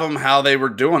have them how they were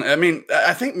doing. I mean,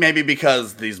 I think maybe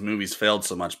because these movies failed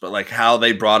so much, but like how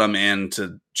they brought them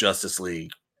into Justice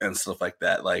League and stuff like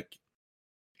that. Like,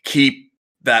 keep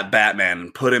that Batman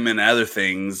and put him in other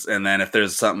things, and then if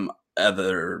there's some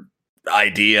other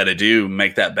idea to do,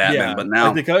 make that Batman. Yeah, But now,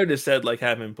 like Dakota just said, like,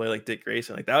 have him play like Dick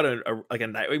Grayson. Like, that would like a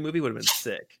Nightwing movie would have been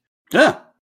sick. yeah,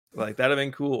 Like, that'd have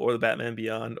been cool, or the Batman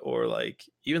Beyond, or like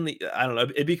even I don't know.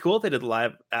 It'd be cool if they did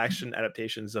live action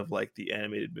adaptations of like the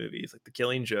animated movies, like The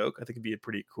Killing Joke. I think it'd be a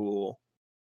pretty cool,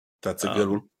 that's a good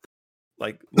one.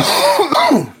 like.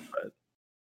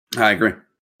 I agree.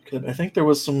 Good. I think there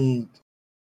was some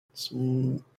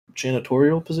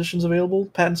janitorial positions available.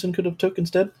 Pattinson could have took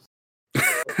instead.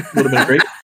 Would have been great.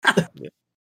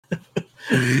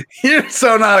 You're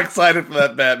so not excited for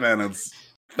that Batman. It's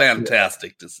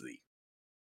fantastic to see.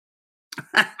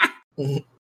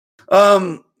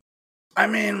 I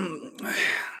mean,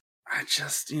 I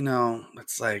just,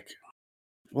 it's like,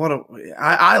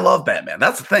 I love Batman.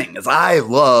 That's the thing, is I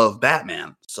love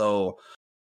Batman. So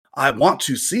I want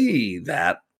to see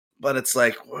that, but it's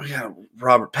like, we got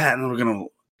Robert Pattinson.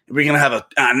 We're gonna have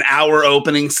an hour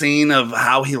opening scene of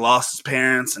how he lost his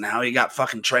parents and how he got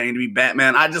fucking trained to be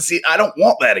Batman. I don't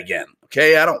want that again.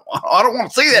 Okay, I don't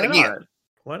want to see that again.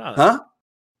 Why not? Huh?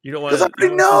 You don't want Because I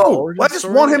already know. I just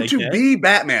want him to be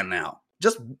Batman now.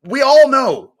 We all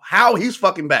know how he's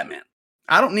fucking Batman.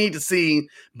 I don't need to see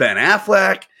Ben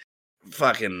Affleck.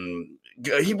 Fucking,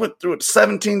 he went through it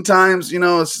 17 times.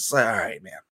 It's just like, all right,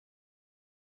 man.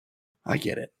 I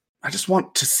get it. I just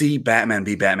want to see Batman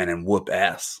be Batman and whoop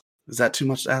ass. Is that too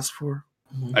much to ask for?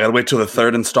 Mhm. I gotta wait till the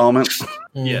third installment.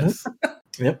 Yes.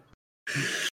 Yep.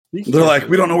 They're like,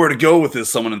 we don't know where to go with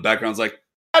this. Someone in the background's like,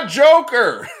 a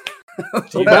Joker.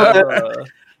 Do you about have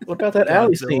What about that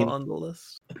alley Godzilla scene? on the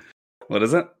list? What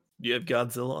is it? Do you have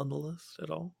Godzilla on the list at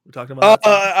all? We're talking about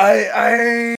that?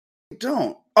 I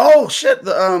don't. Oh shit!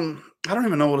 I don't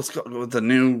even know what it's called. With the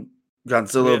new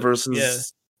Godzilla Yeah, versus.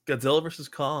 yeah. Godzilla vs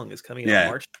Kong is coming Yeah. out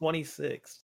March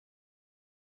 26th.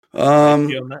 Um.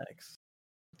 HBO Max.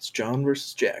 It's John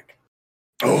versus Jack.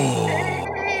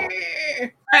 Oh.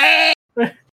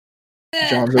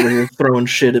 John's over here throwing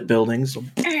shit at buildings.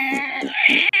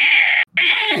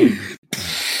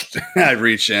 I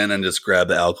reach in and just grab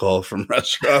the alcohol from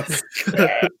restaurants.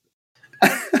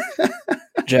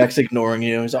 Jack's ignoring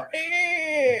you. He's like,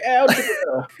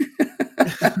 algebra.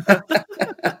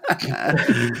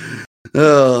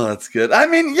 Oh, that's good. I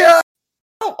mean, yeah,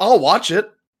 I'll watch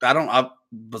it.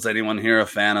 Was anyone here a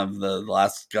fan of the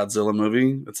last Godzilla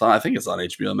movie? I think it's on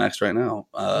HBO Max right now.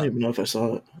 I don't even know if I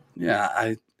saw it.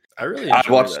 Yeah, I really I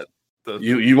enjoyed watched that.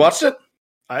 You watched it?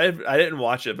 I didn't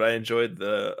watch it, but I enjoyed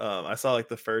the. I saw like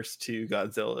the first two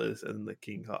Godzillas and the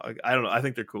King Kong. I don't know. I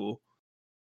think they're cool.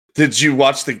 Did you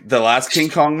watch the last King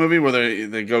Kong movie where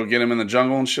they go get him in the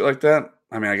jungle and shit like that?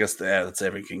 I mean, I guess that's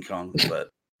every King Kong, but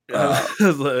Was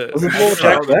it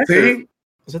Jack Black?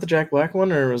 Was that the Jack Black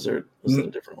one, or was it a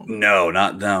different one? No.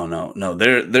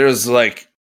 There's like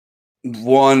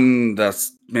one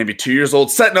that's maybe 2 years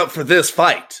old, setting up for this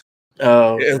fight.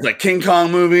 Oh, okay. It's like King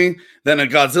Kong movie, then a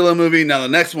Godzilla movie. Now the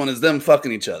next one is them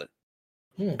fucking each other.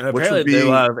 And apparently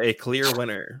they'll have a clear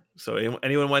winner. So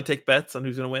anyone want to take bets on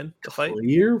who's going to win the fight?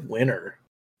 Clear winner.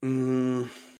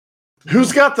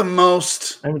 Who's got the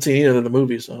most? I haven't seen either of the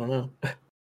movies, so I don't know.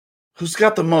 Who's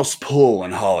got the most pull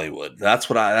in Hollywood? That's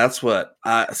what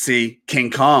I see.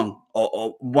 King Kong,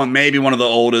 maybe one of the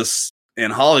oldest in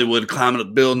Hollywood, climbing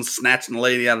up buildings, snatching the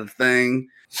lady out of the thing,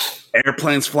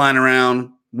 airplanes flying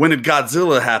around. When did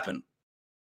Godzilla happen?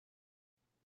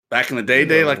 Back in the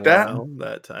day like that?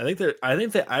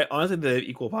 I honestly they have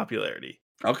equal popularity.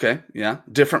 Okay, yeah.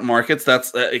 Different markets.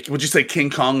 That's would you say King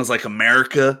Kong is like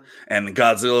America and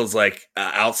Godzilla is like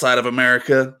outside of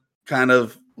America kind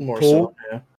of More pull? so,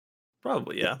 yeah.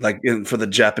 Probably, yeah. Like for the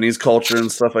Japanese culture and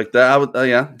stuff like that. I would,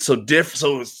 yeah. So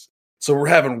we're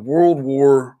having World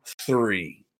War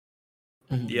III,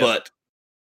 Mhm. but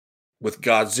with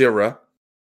Godzilla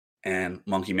and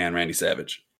Monkey Man Randy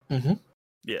Savage. Mm-hmm.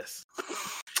 Yes.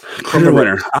 Clear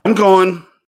winner. I'm going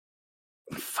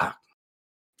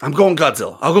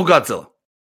Godzilla. I'll go Godzilla.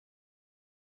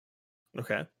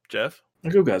 Okay, Jeff.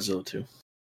 I'll go Godzilla too.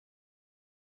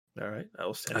 All right, I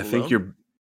will stand. I think you're.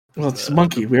 Well, it's a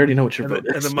monkey. We already know what your vote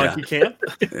in is. the monkey camp.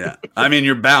 Yeah, I mean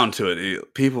you're bound to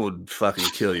it. People would fucking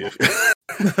kill you.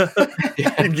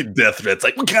 You'd get death threats.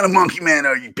 Like, what kind of monkey man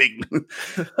are you, pig?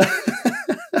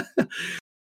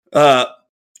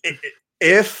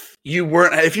 If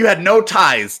you had no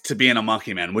ties to being a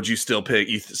monkey man, would you still pick?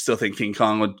 You still think King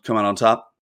Kong would come out on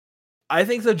top? I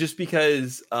think so, just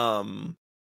because I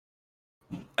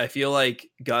feel like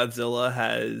Godzilla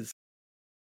has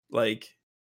like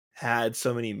had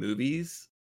so many movies,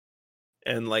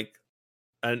 and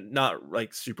not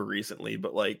like super recently,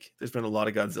 but like there's been a lot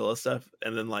of Godzilla stuff,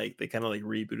 and then like they kind of like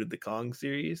rebooted the Kong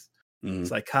series. Mm-hmm.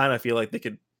 So I kind of feel like they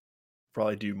could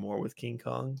probably do more with King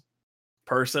Kong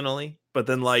personally, but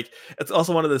then like it's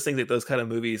also one of those things, like those kind of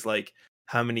movies, like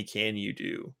how many can you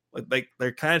do? Like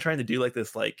they're kind of trying to do like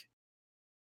this, like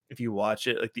if you watch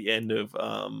it, like the end of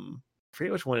I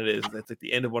forget which one it is. It's like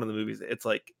the end of one of the movies. It's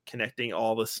like connecting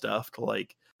all the stuff to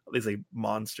like these like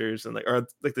monsters and or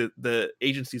like the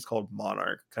agency's called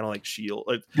Monarch, kind of like Shield.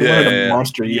 Like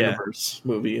Monster Universe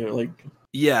movie, or like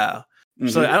Mm-hmm.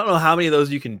 So I don't know how many of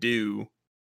those you can do,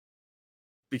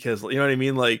 because you know what I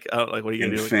mean. Like I don't, like what are you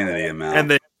gonna do? Infinity amount, and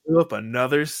they blew up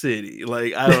another city.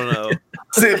 Like I don't know.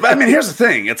 See, I mean, here's the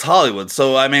thing: it's Hollywood,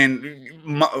 so I mean,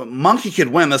 Monkey could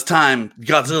win this time.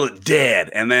 Godzilla dead,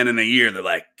 and then in a year they're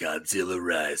like, Godzilla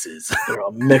rises. They're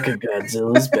all Mecha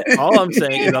Godzilla's back. All I'm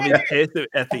saying is I'll be pissed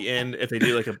at the end if they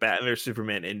do like a Batman or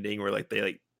Superman ending where like they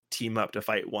like team up to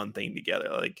fight one thing together.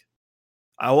 Like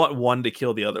I want one to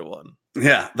kill the other one.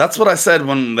 Yeah, that's what I said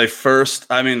when they first.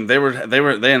 I mean,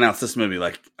 they announced this movie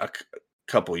like a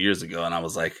couple years ago, and I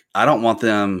was like, I don't want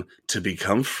them to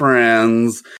become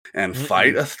friends and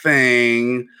fight a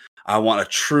thing. I want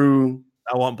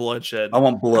bloodshed. I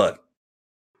want blood.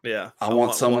 Yeah, I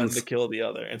want someone to kill the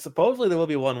other, and supposedly there will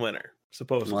be one winner.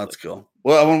 Supposedly, well, let's go.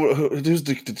 Well, who's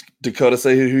Dakota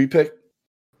say who he picked?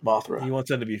 Mothra. He wants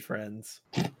them to be friends.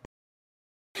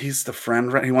 He's the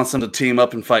friend, right? He wants them to team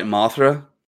up and fight Mothra.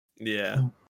 Yeah.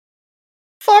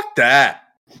 Fuck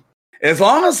that. As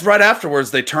long as right afterwards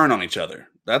they turn on each other,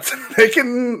 that's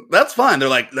fine. They're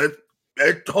like,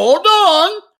 hold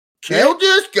on, kill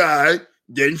this guy,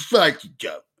 then fight each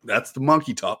other. That's the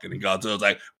monkey talking, and Godzilla's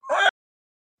like,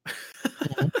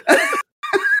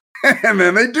 and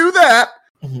then they do that,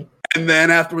 and then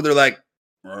afterward they're like,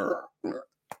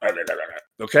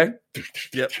 okay,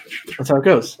 yep, that's how it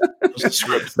goes. That's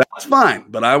fine,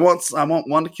 but I want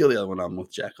one to kill the other one. I'm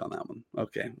with Jack on that one.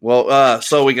 Okay, well,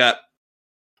 so we got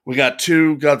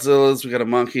two Godzillas, we got a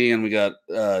monkey, and we got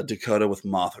Dakota with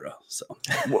Mothra. So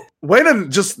way to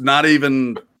just not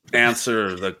even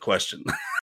answer the question.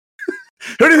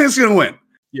 Who do you think's gonna win?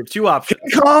 You have two options: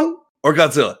 King Kong or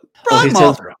Godzilla?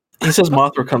 Mothra. He says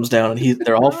Mothra comes down, and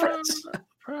they're all friends.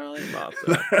 Probably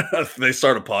Mothra. They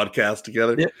start a podcast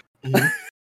together. Yep. Mm-hmm.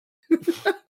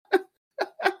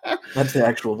 That's the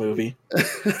actual movie.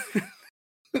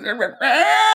 I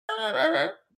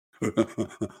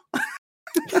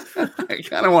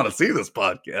kind of want to see this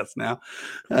podcast now.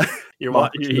 You're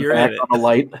in it. On a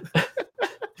light.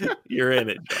 You're in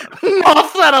it, John.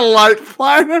 Moth had a light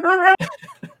flying around.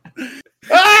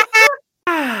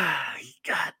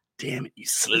 God damn it! You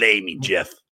slay me,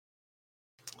 Jeff.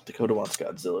 Dakota wants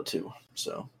Godzilla too.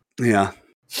 So yeah.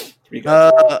 Three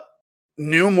Godzilla.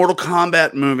 New Mortal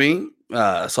Kombat movie.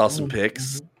 I saw some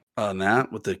pics on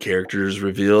that with the characters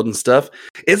revealed and stuff.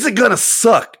 Is it gonna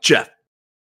suck, Jeff?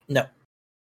 No.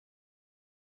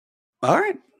 All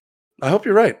right. I hope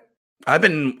you're right. I've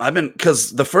been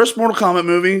because the first Mortal Kombat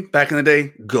movie back in the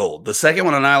day, gold. The second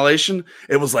one, Annihilation,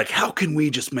 it was like, how can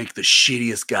we just make the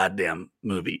shittiest goddamn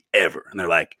movie ever? And they're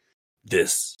like,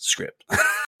 this script.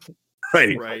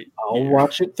 Right. I'll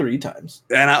watch it 3 times.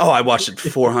 And I watched it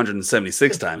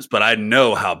 476 times, but I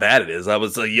know how bad it is. That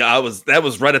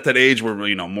was right at that age where,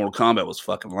 Mortal Kombat was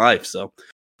fucking life. So,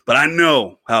 but I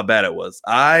know how bad it was.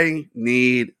 I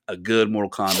need a good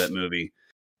Mortal Kombat movie,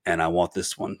 and I want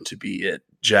this one to be it.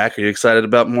 Jack, are you excited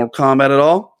about Mortal Kombat at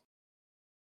all?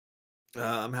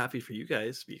 I'm happy for you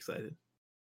guys to be excited.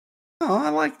 Oh, I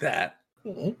like that.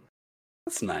 Mm-hmm.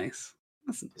 That's nice.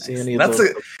 That's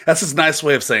nice. That's his nice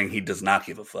way of saying he does not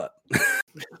give a fuck.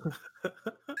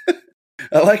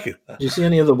 I like it. Did you see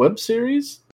any of the web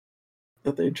series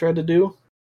that they tried to do?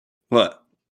 What?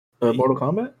 Mortal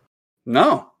Kombat?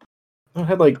 No. It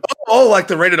had like like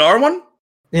the rated R one?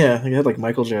 Yeah, it had like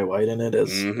Michael J. White in it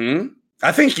as. Mm-hmm.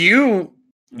 I think you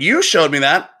showed me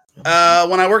that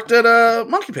when I worked at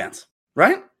Monkey Pants,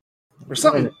 right? Or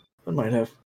something. I might have.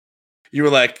 You were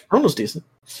like, that was decent.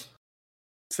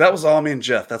 So that was all me and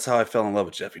Jeff. That's how I fell in love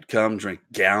with Jeff. He'd come, drink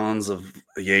gallons of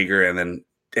Jaeger, and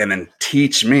then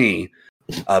teach me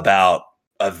about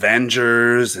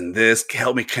Avengers and this,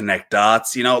 help me connect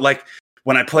dots. Like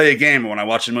when I play a game or when I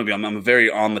watch a movie, I'm a very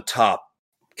on the top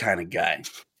kind of guy.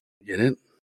 Get it?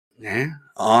 Yeah.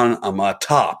 I'm a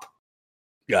top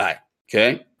guy.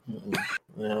 Okay.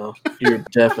 Yeah, you're a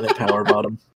definite power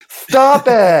bottom. Stop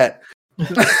it.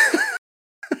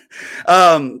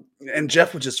 And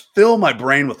Jeff would just fill my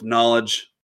brain with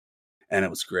knowledge, and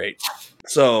it was great.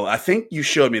 So I think you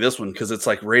showed me this one because it's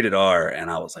like rated R,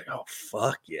 and I was like, oh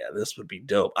fuck yeah, this would be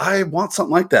dope. I want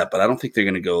something like that, but I don't think they're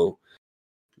gonna go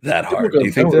that hard. Do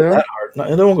you think they're that hard?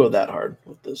 No, they won't go that hard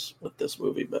with this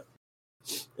movie, but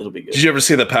it'll be good. Did you ever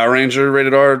see the Power Ranger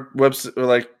rated R website, or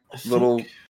like little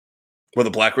where the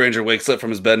Black Ranger wakes up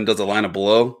from his bed and does a line of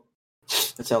blow?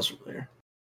 That sounds familiar.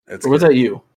 Or was that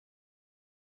you?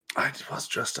 I was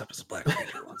dressed up as a Black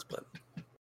Ranger once, but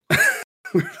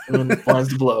lines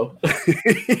to blow.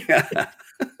 Yeah.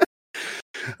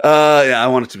 I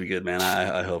want it to be good, man.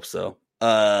 I hope so.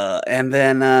 And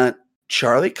then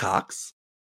Charlie Cox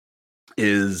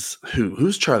is who?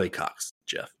 Who's Charlie Cox,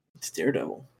 Jeff? It's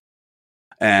Daredevil.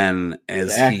 And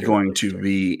is he going to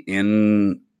be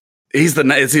in? Is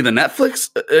he the Netflix,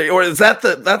 or is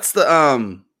that's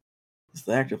the He's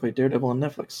the actor who played Daredevil on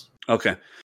Netflix. Okay.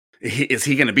 Is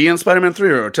he going to be in Spider-Man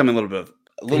 3, or tell me a little bit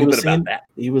about that?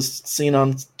 He was seen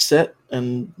on set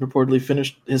and reportedly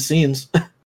finished his scenes.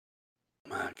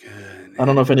 My goodness. I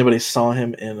don't know if anybody saw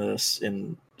him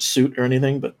in suit or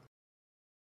anything, but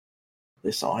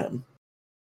they saw him.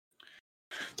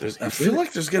 I feel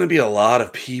like there's going to be a lot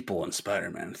of people in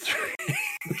Spider-Man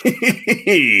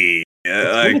 3.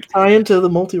 It's tie into the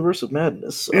multiverse of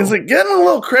madness. So. Is it getting a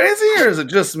little crazy, or is it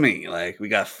just me? Like, we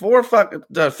got 3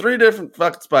 different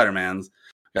fucking Spider-Mans.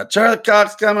 We got Charlie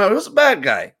Cox coming up. Who's a bad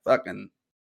guy? Fucking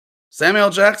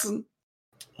Samuel Jackson?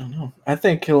 I don't know. I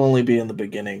think he'll only be in the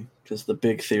beginning, because the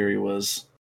big theory was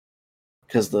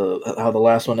how the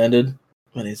last one ended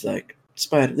when he's like,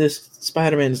 this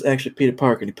Spider-Man is actually Peter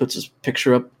Parker, and he puts his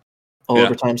picture up all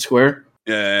over Times Square.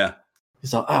 Yeah.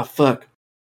 He's like, fuck.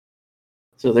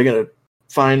 So they're going to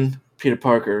find Peter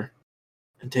Parker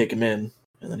and take him in,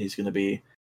 and then he's going to be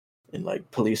in,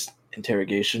 like, police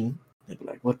interrogation. They'll be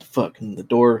like, what the fuck? And the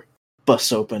door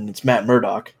busts open. It's Matt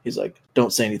Murdock. He's like,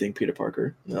 don't say anything, Peter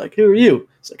Parker. And they're like, who are you?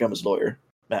 It's like, I'm his lawyer,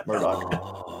 Matt Murdock.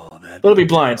 But he'll be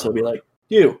blind, so he'll be like,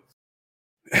 you.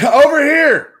 Over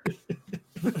here!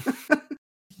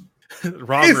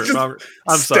 Robert.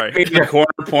 I'm sorry. In the corner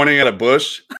pointing at a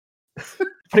bush.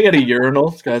 Putting at a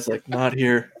urinal. This guy's like, not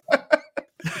here.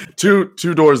 Two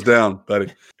doors down,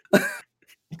 buddy.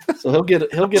 So he'll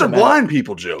get Those are blind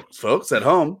people jokes, folks, at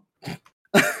home.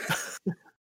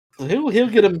 So he'll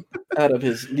get him out of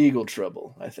his legal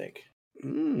trouble, I think.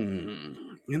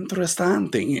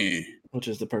 Interessante. Which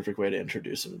is the perfect way to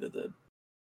introduce him to the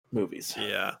movies.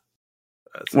 Yeah.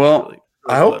 Well, really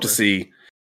I hope to see.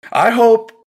 I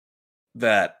hope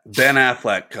that Ben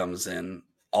Affleck comes in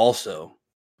also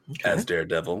as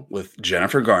Daredevil with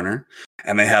Jennifer Garner,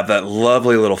 and they have that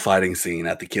lovely little fighting scene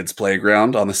at the kids'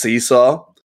 playground on the seesaw.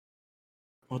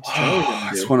 What's Charlie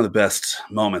gonna do? It's one of the best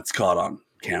moments caught on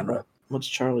camera. What's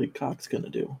Charlie Cox gonna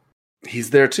do? He's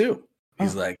there too.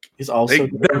 He's like, he's also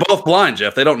they're both blind,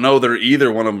 Jeff. They don't know they're either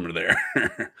one of them are there.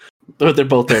 They're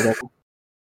both Daredevil.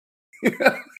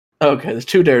 Okay, there's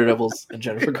two Daredevils and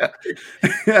Jennifer Garner.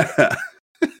 Yeah.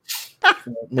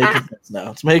 Making sense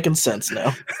now. It's making sense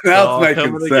now. Now it's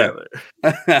making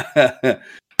sense.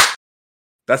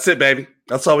 That's it, baby.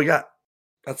 That's all we got.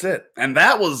 That's it. And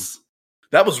that was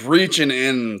reaching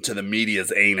into the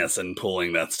media's anus and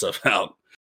pulling that stuff out.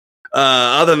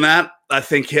 Other than that, I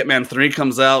think Hitman 3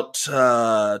 comes out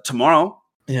tomorrow.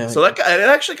 Yeah. So it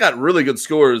actually got really good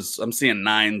scores. I'm seeing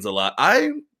 9s a lot.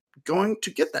 I'm going to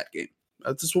get that game.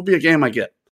 This will be a game I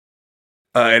get.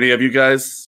 Any of you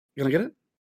guys gonna get it?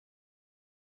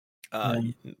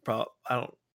 I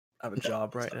don't have a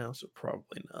job right now, so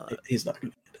probably not. He's not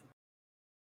gonna get it.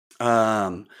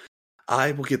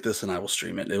 I will get this and I will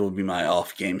stream it. It will be my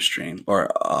off game stream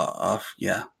or off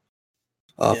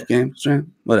game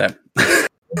stream, whatever.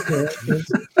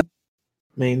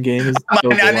 Main game is.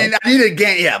 I need a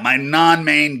game. Yeah, my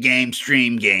non-main game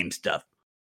stream game stuff.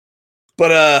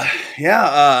 But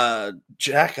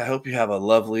Jack, I hope you have a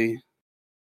lovely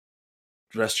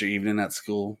rest of your evening at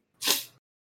school.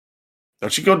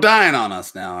 Don't you go dying on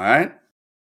us now, all right?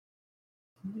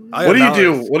 What do you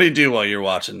do? What do you do while you're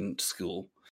watching school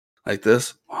like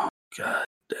this? Oh, God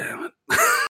damn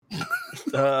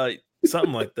it!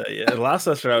 Something like that. Yeah. Last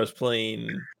semester I was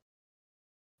playing.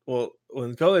 Well,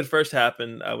 when COVID first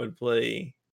happened, I would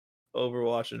play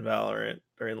Overwatch and Valorant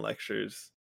during lectures.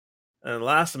 And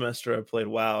last semester, I played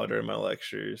WoW during my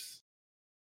lectures.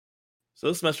 So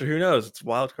this semester, who knows? It's a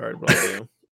wild card what I'll do.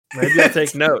 Maybe I'll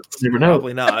take notes. Never know.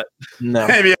 Probably not. No.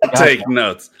 Maybe I'll take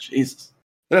notes. Jesus.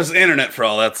 There's the internet for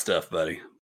all that stuff, buddy.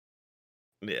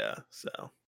 Yeah, so.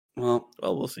 Well,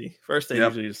 we'll see. First day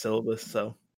usually is syllabus,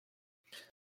 so.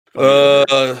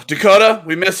 Dakota,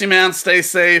 we miss you, man. Stay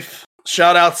safe.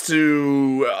 Shout outs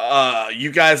to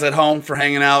you guys at home for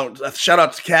hanging out. Shout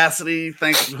out to Cassidy.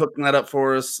 Thanks for hooking that up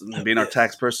for us and being our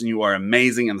tax person. You are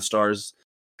amazing in the stars.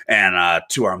 And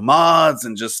to our mods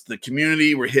and just the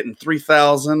community, we're hitting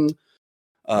 3,000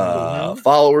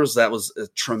 followers. That was a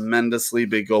tremendously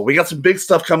big goal. We got some big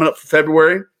stuff coming up for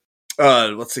February.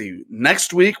 Let's see.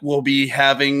 Next week, we'll be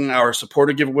having our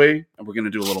supporter giveaway. And we're going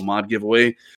to do a little mod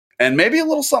giveaway. And maybe a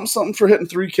little something for hitting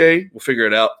 3K. We'll figure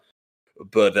it out.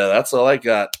 But that's all I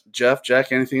got. Jeff,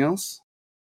 Jack, anything else?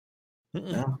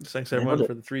 No. Thanks, everyone,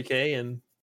 for the 3K. And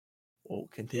we'll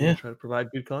continue to try to provide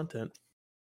good content.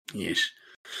 Yes.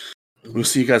 We'll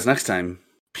see you guys next time.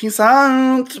 Peace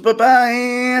out.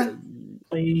 Bye-bye.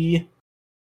 Bye.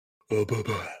 Bye-bye.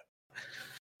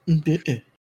 Bye.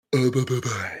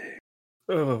 Bye-bye.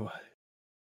 Bye-bye.